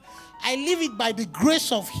doing. I live it by the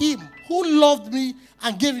grace of him who loved me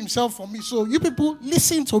and gave himself for me. So you people,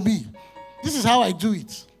 listen to me. This is how I do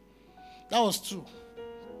it. That was 2.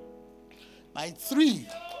 By 3,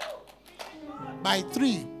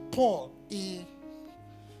 Paul, in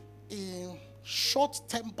short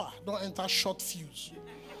temper, don't enter short fuse.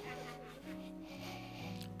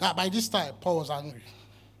 That by this time, Paul was angry.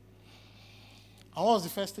 And what was the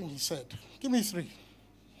first thing he said? Give me 3.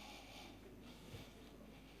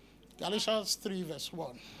 Galatians 3 verse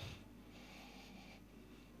 1.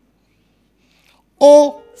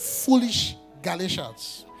 Oh, foolish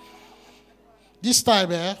Galatians. This time,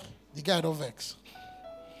 the guy don't vex.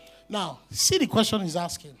 Now, see the question he's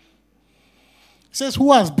asking. He says,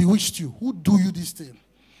 who has bewitched you? Who do you this thing?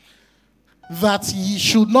 That ye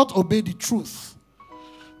should not obey the truth,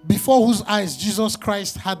 before whose eyes Jesus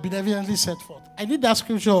Christ had been evidently set forth. I need that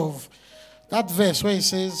scripture of that verse where he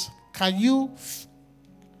says, can you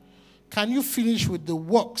finish with the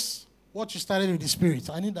works what you started with the Spirit?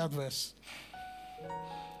 I need that verse.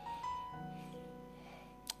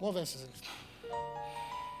 What verse is it?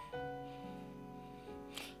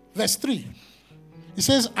 Verse 3. It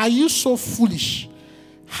says, are you so foolish,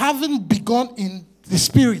 having begun in the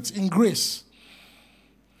Spirit, in grace?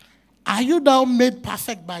 Are you now made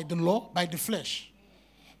perfect by the law, by the flesh?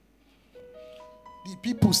 The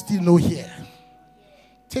people still know here.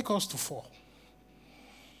 Take us to 4.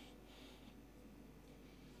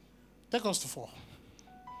 Take us to 4.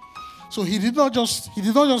 So he did not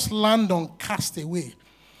just land on cast away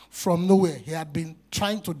from nowhere. He had been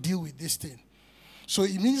trying to deal with this thing. So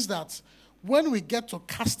it means that when we get to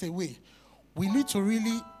cast away, we need to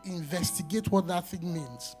really investigate what that thing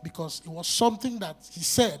means, because it was something that he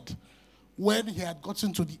said when he had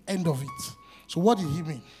gotten to the end of it. So what did he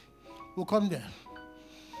mean? We'll come there.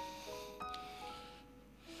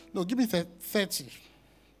 No, give me 30.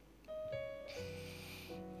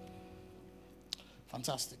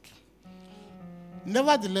 Fantastic.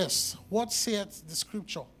 Nevertheless, what saith the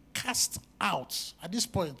scripture? Cast out. At this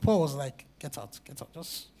point, Paul was like, get out.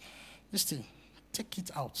 Just this thing, take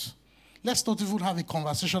it out. Let's not even have a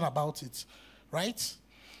conversation about it. Right?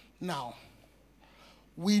 Now,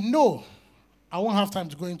 we know, I won't have time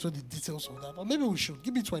to go into the details of that, or maybe we should.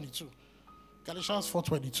 Give me 22. Galatians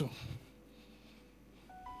 4:22.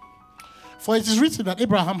 For it is written that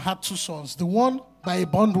Abraham had 2 sons, the one by a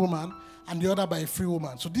bondwoman and the other by a free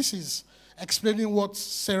woman. So this is explaining what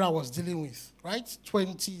Sarah was dealing with, right?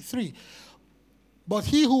 23. But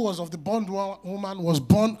he who was of the bondwoman was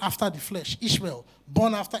born after the flesh, Ishmael,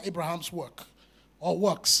 born after Abraham's work or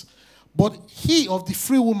works. But he of the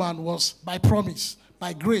free woman was by promise,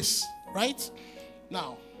 by grace, right?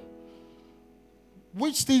 Now,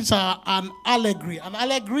 which things are an allegory? An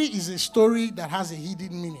allegory is a story that has a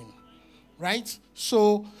hidden meaning, right?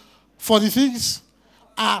 So, for the things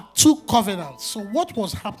are 2 covenants. So, what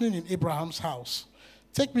was happening in Abraham's house?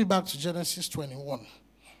 Take me back to Genesis 21.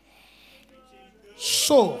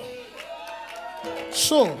 So,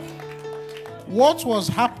 what was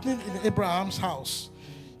happening in Abraham's house?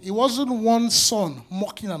 It wasn't one son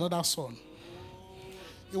mocking another son.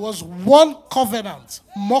 It was one covenant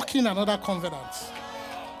mocking another covenant.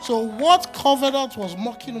 So what covenant was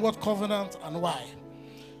mocking what covenant and why?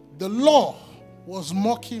 The law was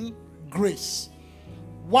mocking grace.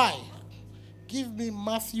 Why? Give me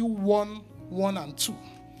Matthew 1 and 2.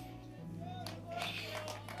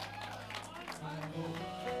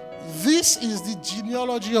 This is the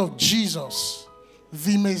genealogy of Jesus,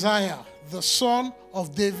 the Messiah, the son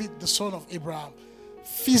of David, the son of Abraham.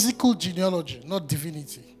 Physical genealogy, not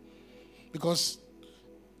divinity. Because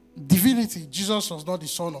divinity, Jesus was not the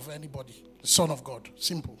son of anybody, the son of God.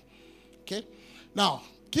 Simple. Okay? Now,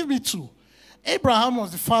 give me 2. Abraham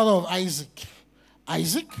was the father of Isaac.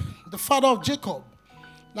 Isaac, the father of Jacob.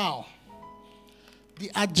 Now,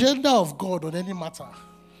 the agenda of God on any matter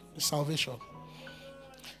is salvation.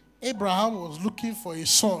 Abraham was looking for a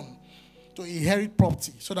son to inherit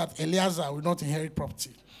property so that Eliezer will not inherit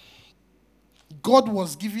property. God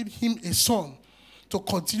was giving him a son to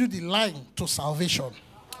continue the line to salvation.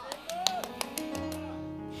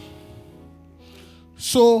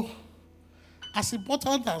 So, as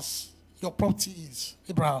important as your property is,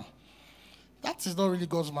 Abraham, that is not really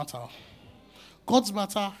God's matter. God's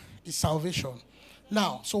matter is salvation.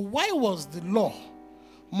 Now, so why was the law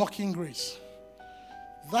mocking grace?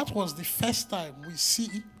 That was the first time we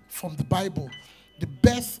see from the Bible the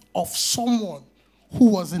birth of someone who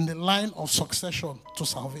was in the line of succession to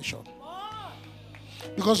salvation.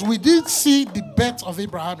 Because we did see the birth of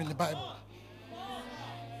Abraham in the Bible.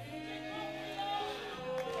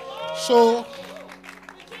 So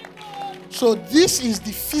So this is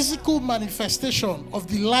the physical manifestation of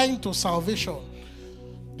the line to salvation.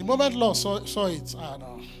 The moment Lord saw it,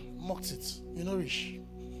 no, mocked it. You know, rich.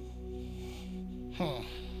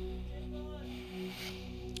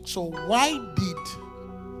 So why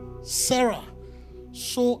did Sarah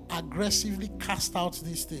so aggressively cast out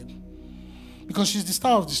this thing? Because she's the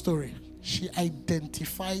star of the story. She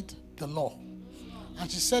identified the law. And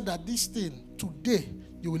she said that this thing, today,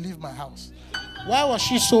 you will leave my house. Why was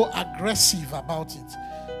she so aggressive about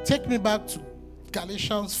it? Take me back to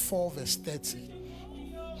Galatians 4 verse 30.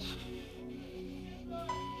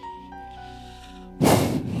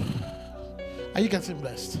 Are you getting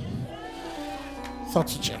blessed? Thought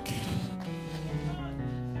to check.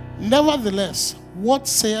 Nevertheless, what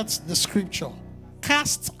saith the scripture?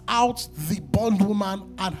 Cast out the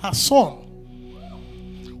bondwoman and her son.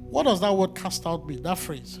 What does that word cast out mean? That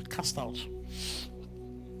phrase, cast out,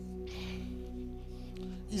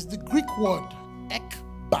 is the Greek word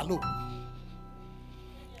ekbalo.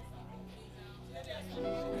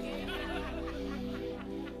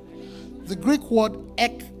 The Greek word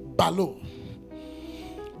ekbalo.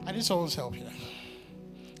 I need someone's help here.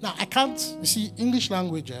 Now, I can't, you see, English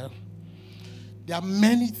language, there are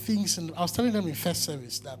many things, and I was telling them in first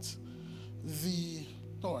service that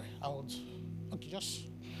don't worry, I was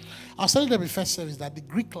telling them in first service that the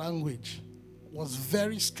Greek language was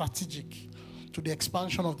very strategic to the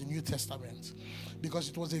expansion of the New Testament, because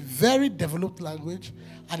it was a very developed language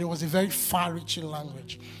and it was a very far-reaching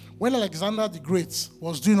language. When Alexander the Great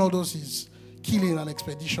was doing all those his killing and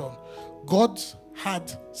expedition, God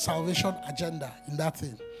had salvation agenda in that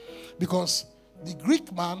thing, because the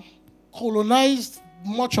Greek man colonized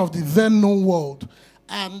much of the then known world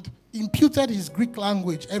and imputed his Greek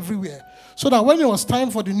language everywhere, so that when it was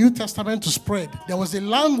time for the New Testament to spread, there was a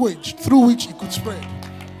language through which it could spread.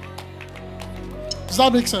 Does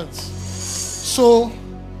that make sense? So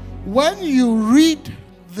when you read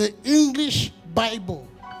the English Bible,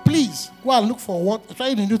 please go and look for what, try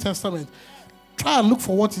in the New Testament, try and look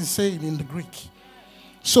for what it's saying in the Greek.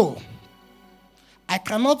 So I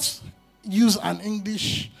cannot use an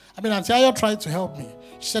English, Auntie Ayo tried to help me.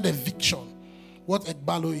 She said eviction, what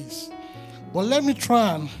ekbalo is. But let me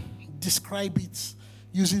try and describe it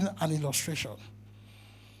using an illustration.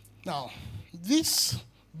 Now, this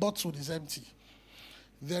bottle is empty.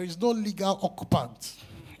 There is no legal occupant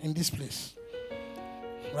in this place.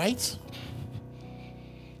 Right?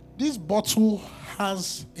 This bottle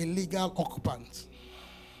has a legal occupant.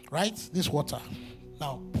 Right? This water.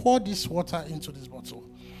 Now, pour this water into this bottle.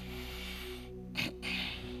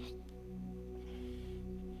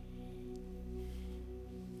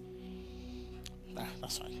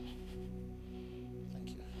 That's fine. Thank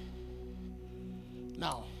you.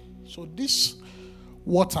 Now, so this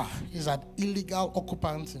water is an illegal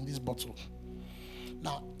occupant in this bottle.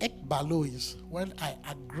 Now, ekbalo is when I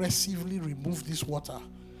aggressively remove this water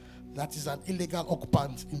that is an illegal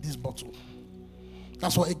occupant in this bottle.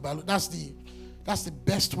 That's what ekbalo, that's the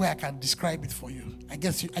best way I can describe it for you. I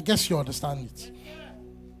guess you understand it.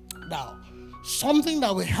 Now, something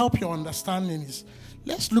that will help your understanding is,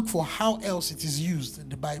 let's look for how else it is used in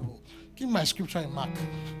the Bible. Give me my scripture in Mark.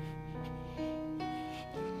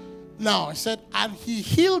 Now, it said, and he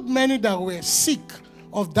healed many that were sick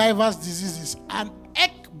of diverse diseases and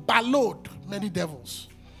ekbaloed many devils.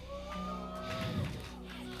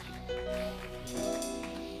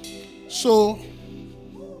 So,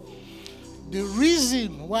 the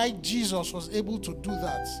reason why Jesus was able to do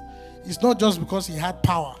that is not just because he had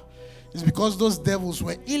power. It's because those devils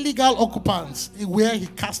were illegal occupants where he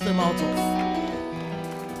cast them out of.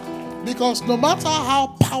 Because no matter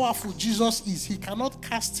how powerful Jesus is, he cannot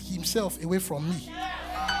cast himself away from me.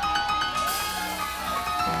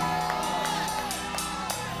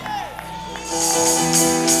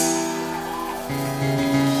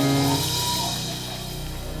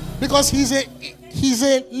 Because he's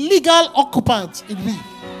a legal occupant in me.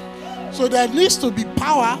 So there needs to be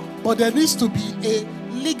power, but there needs to be a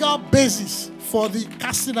legal basis for the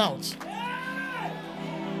casting out.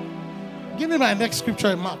 Give me my next scripture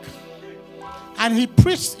in Mark. And he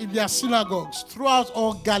preached in their synagogues throughout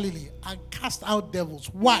all Galilee and cast out devils.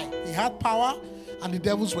 Why? He had power and the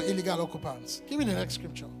devils were illegal occupants. Give me the next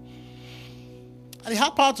scripture. And he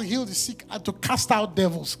had power to heal the sick and to cast out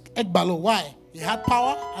devils. Ekbalo. Why? He had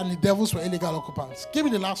power and the devils were illegal occupants. Give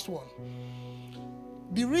me the last one.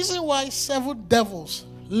 The reason why 7 devils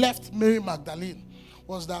left Mary Magdalene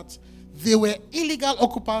was that they were illegal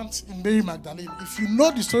occupants in Mary Magdalene. If you know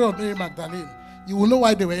the story of Mary Magdalene, you will know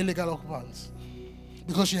why they were illegal occupants.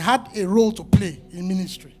 Because she had a role to play in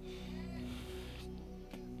ministry.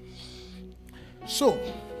 So,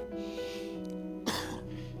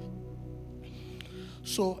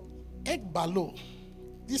 So, Egbalo,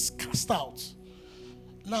 this cast out.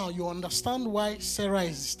 Now you understand why Sarah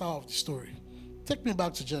is the star of the story. Take me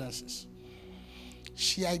back to Genesis.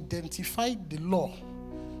 She identified the law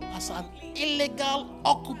as an illegal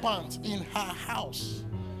occupant in her house.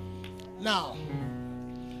 Now,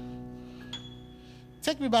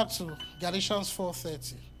 take me back to Galatians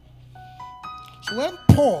 4:30. So when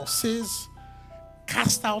Paul says,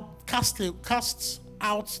 casts out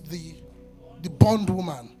the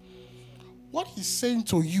bondwoman, what he's saying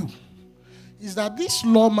to you is that this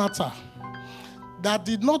law matter that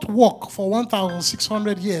did not work for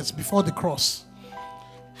 1,600 years before the cross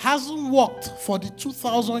hasn't worked for the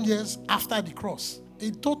 2,000 years after the cross.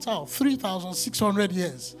 In total, 3,600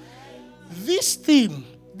 years. This thing,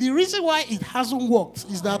 the reason why it hasn't worked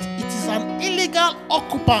is that it is an illegal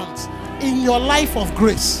occupant in your life of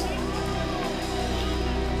grace.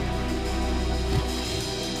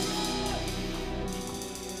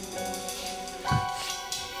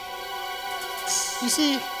 You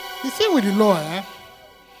see, the thing with the law,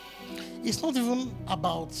 it's not even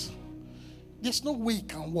about, there's no way it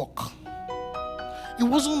can work. It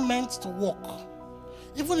wasn't meant to work.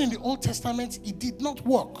 Even in the Old Testament, it did not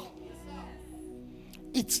work.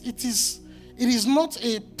 It is not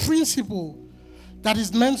a principle that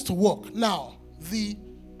is meant to work. Now, the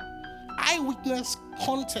eyewitness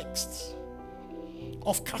context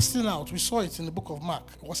of casting out, we saw it in the book of Mark,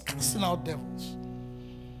 it was casting out devils.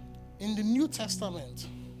 In the New Testament,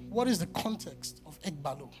 what is the context of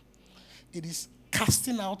Egbalo? It is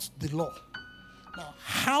casting out the law. Now,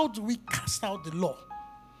 how do we cast out the law?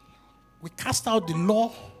 We cast out the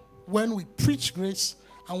law when we preach grace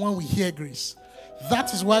and when we hear grace.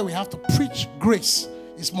 That is why we have to preach grace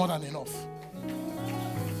is more than enough.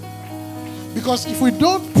 Because if we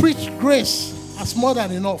don't preach grace as more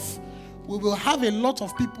than enough, we will have a lot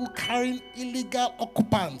of people carrying illegal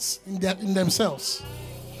occupants in themselves.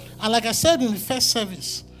 And like I said in the first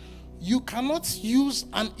service, you cannot use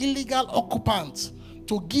an illegal occupant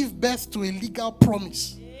to give birth to a legal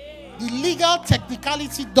promise. The legal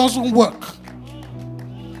technicality doesn't work.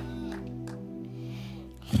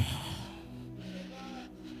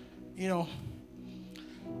 You know,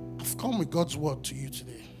 I've come with God's word to you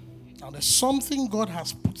today. Now there's something God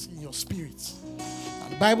has put in your spirit.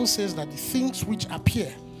 And the Bible says that the things which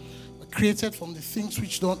appear were created from the things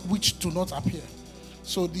which do not appear.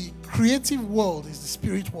 So the creative world is the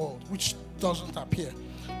spirit world, which doesn't appear.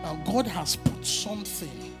 Now God has put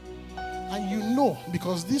something, and you know,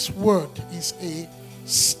 because this word is a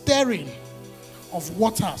stirring of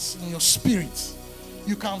waters in your spirit.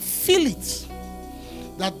 You can feel it,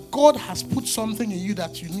 that God has put something in you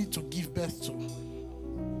that you need to give birth to.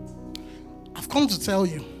 I've come to tell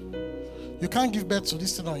you, you can't give birth to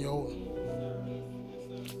this thing on your own.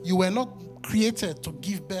 You were not created to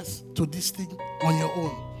give birth to this thing on your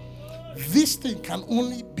own. This thing can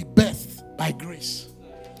only be birthed by grace.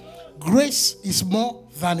 Grace is more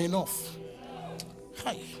than enough.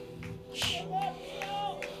 Hi.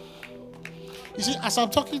 You see, as I'm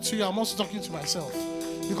talking to you, I'm also talking to myself.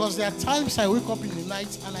 Because there are times I wake up in the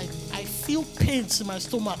night and I feel pains in my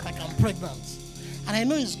stomach like I'm pregnant. And I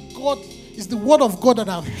know it's God, it's the word of God that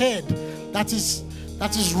I've heard that is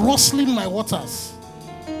rustling my waters.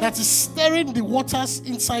 That is stirring the waters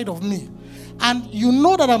inside of me. And you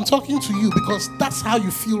know that I'm talking to you because that's how you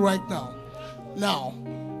feel right now. Now,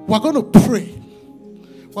 we're going to pray.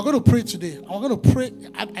 We're going to pray today. And we're going to pray.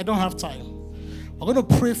 I don't have time. We're going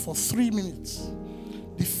to pray for 3 minutes.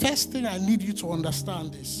 The first thing I need you to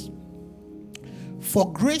understand is,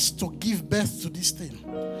 for grace to give birth to this thing,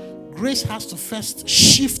 grace has to first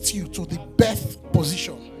shift you to the birth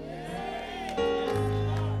position.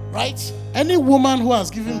 Right? Any woman who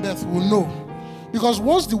has given birth will know. Because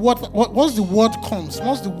once the word comes,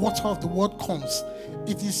 once the water of the word comes,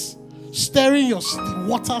 it is stirring the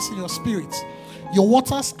waters in your spirit. Your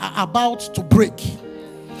waters are about to break.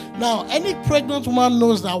 Now, any pregnant woman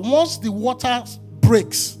knows that once the water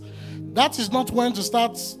breaks, that is not when to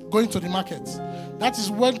start going to the market. That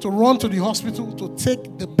is when to run to the hospital to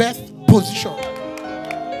take the birth position.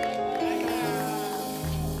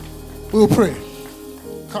 We will pray.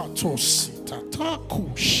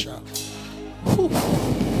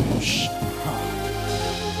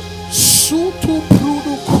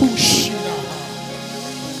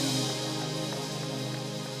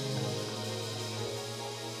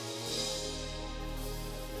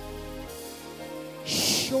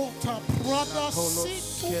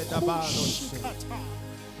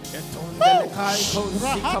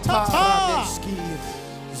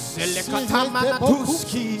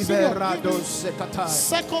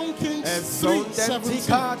 Second Kings 3:17.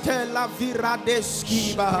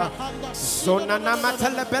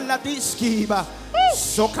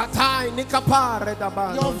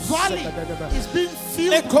 Your valley is being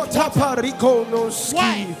filled with water.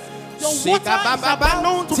 Why? Your water is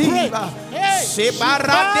about to break. Hey,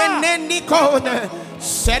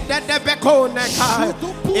 Sede de bekone ka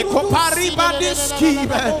ekopariba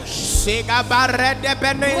diskibe sega barede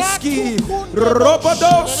beneski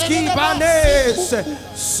robodoski banes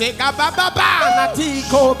sega baba nati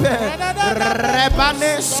kope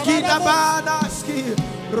rebaneski da banaski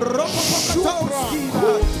robodoski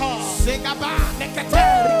sega bane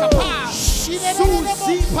keteri kapa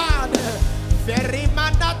susi pane very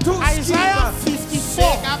mandatu Isaiah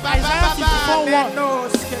 54. Isaiah 54:1.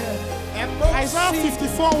 Isaiah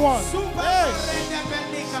 54:1. Hey.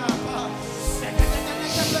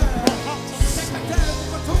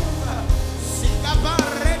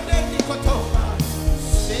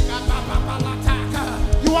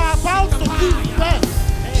 You are about to give birth.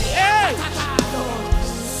 Hey.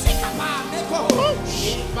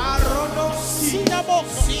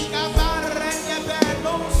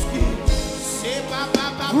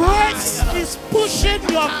 Grace is pushing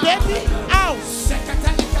your baby out.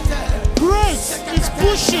 Grace is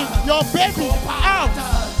pushing your baby out.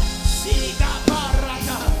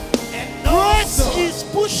 Grace is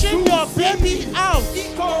pushing your baby out.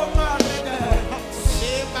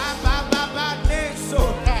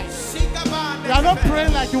 You are not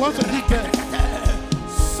praying like you want to give birth.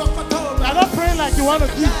 You are not praying like you want to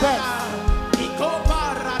give birth.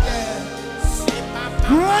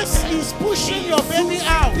 Grace is pushing your baby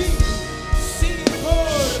out.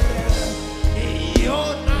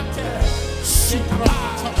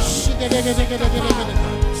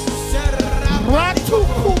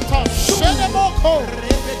 Ratukuta Shenemoko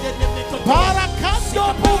Barakando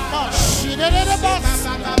Buka Shinerebas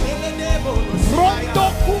Rondo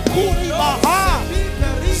Kukuri Baha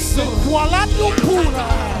Sequalando Pura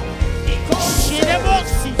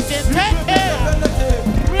Shinemosi Tete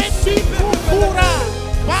Reti Kukura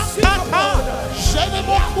Bakata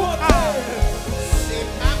Shenemokuta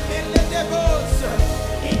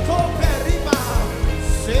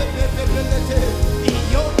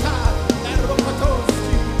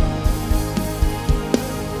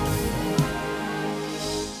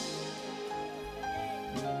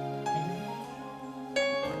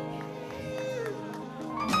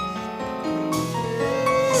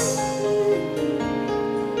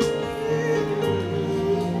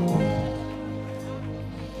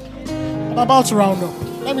I'm about to round up.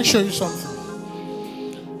 Let me show you something.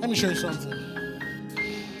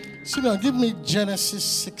 Simeon, give me Genesis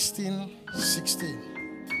 16:16.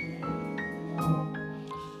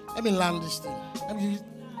 Let me land this thing. Let me give you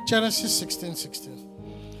Genesis 16:16.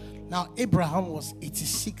 Now, Abraham was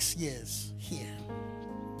 86 years here.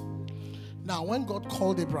 Now, when God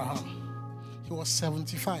called Abraham, he was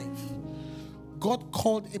 75. God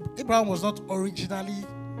called Abraham was not originally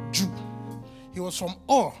Jew. He was from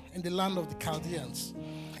Ur in the land of the Chaldeans.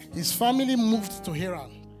 His family moved to Haran.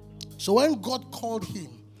 So when God called him,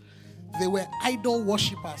 they were idol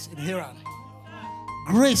worshippers in Haran.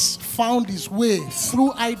 Grace found his way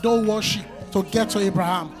through idol worship to get to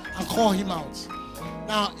Abraham and call him out.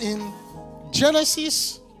 Now in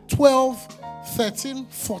Genesis 12, 13,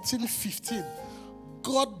 14, 15,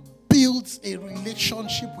 God builds a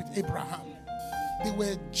relationship with Abraham. They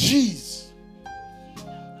were G's.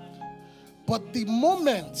 But the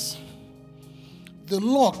moment the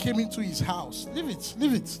law came into his house, leave it.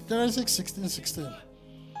 Genesis 16:16.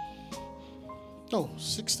 No,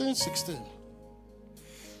 16:16.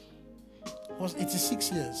 Was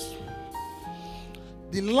 86 years.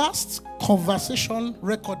 The last conversation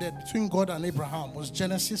recorded between God and Abraham was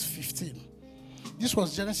Genesis 15. This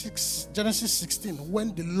was Genesis 16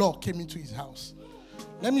 when the law came into his house.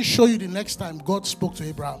 Let me show you the next time God spoke to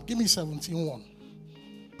Abraham. Give me 17:1.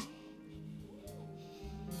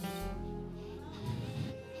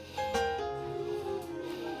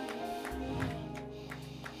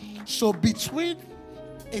 So between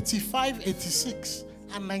 85, 86,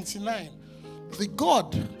 and 99, the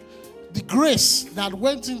grace that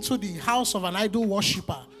went into the house of an idol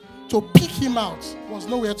worshiper to pick him out was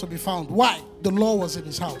nowhere to be found. Why? The law was in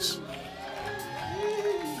his house.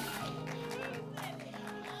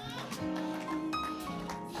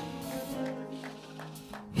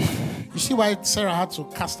 You see why Sarah had to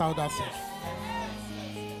cast out that thing?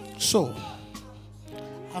 So,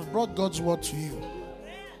 I've brought God's word to you.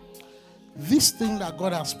 This thing that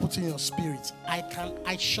God has put in your spirit, I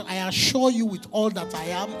assure you with all that I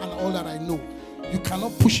am and all that I know, You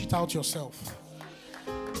cannot push it out yourself.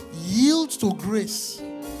 Yield to grace.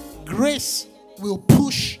 Grace will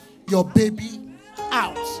push your baby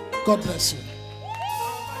out. God bless you.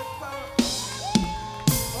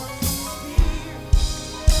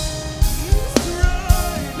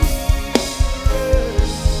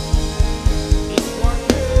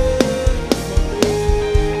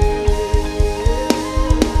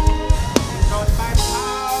 Not by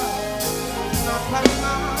power, not by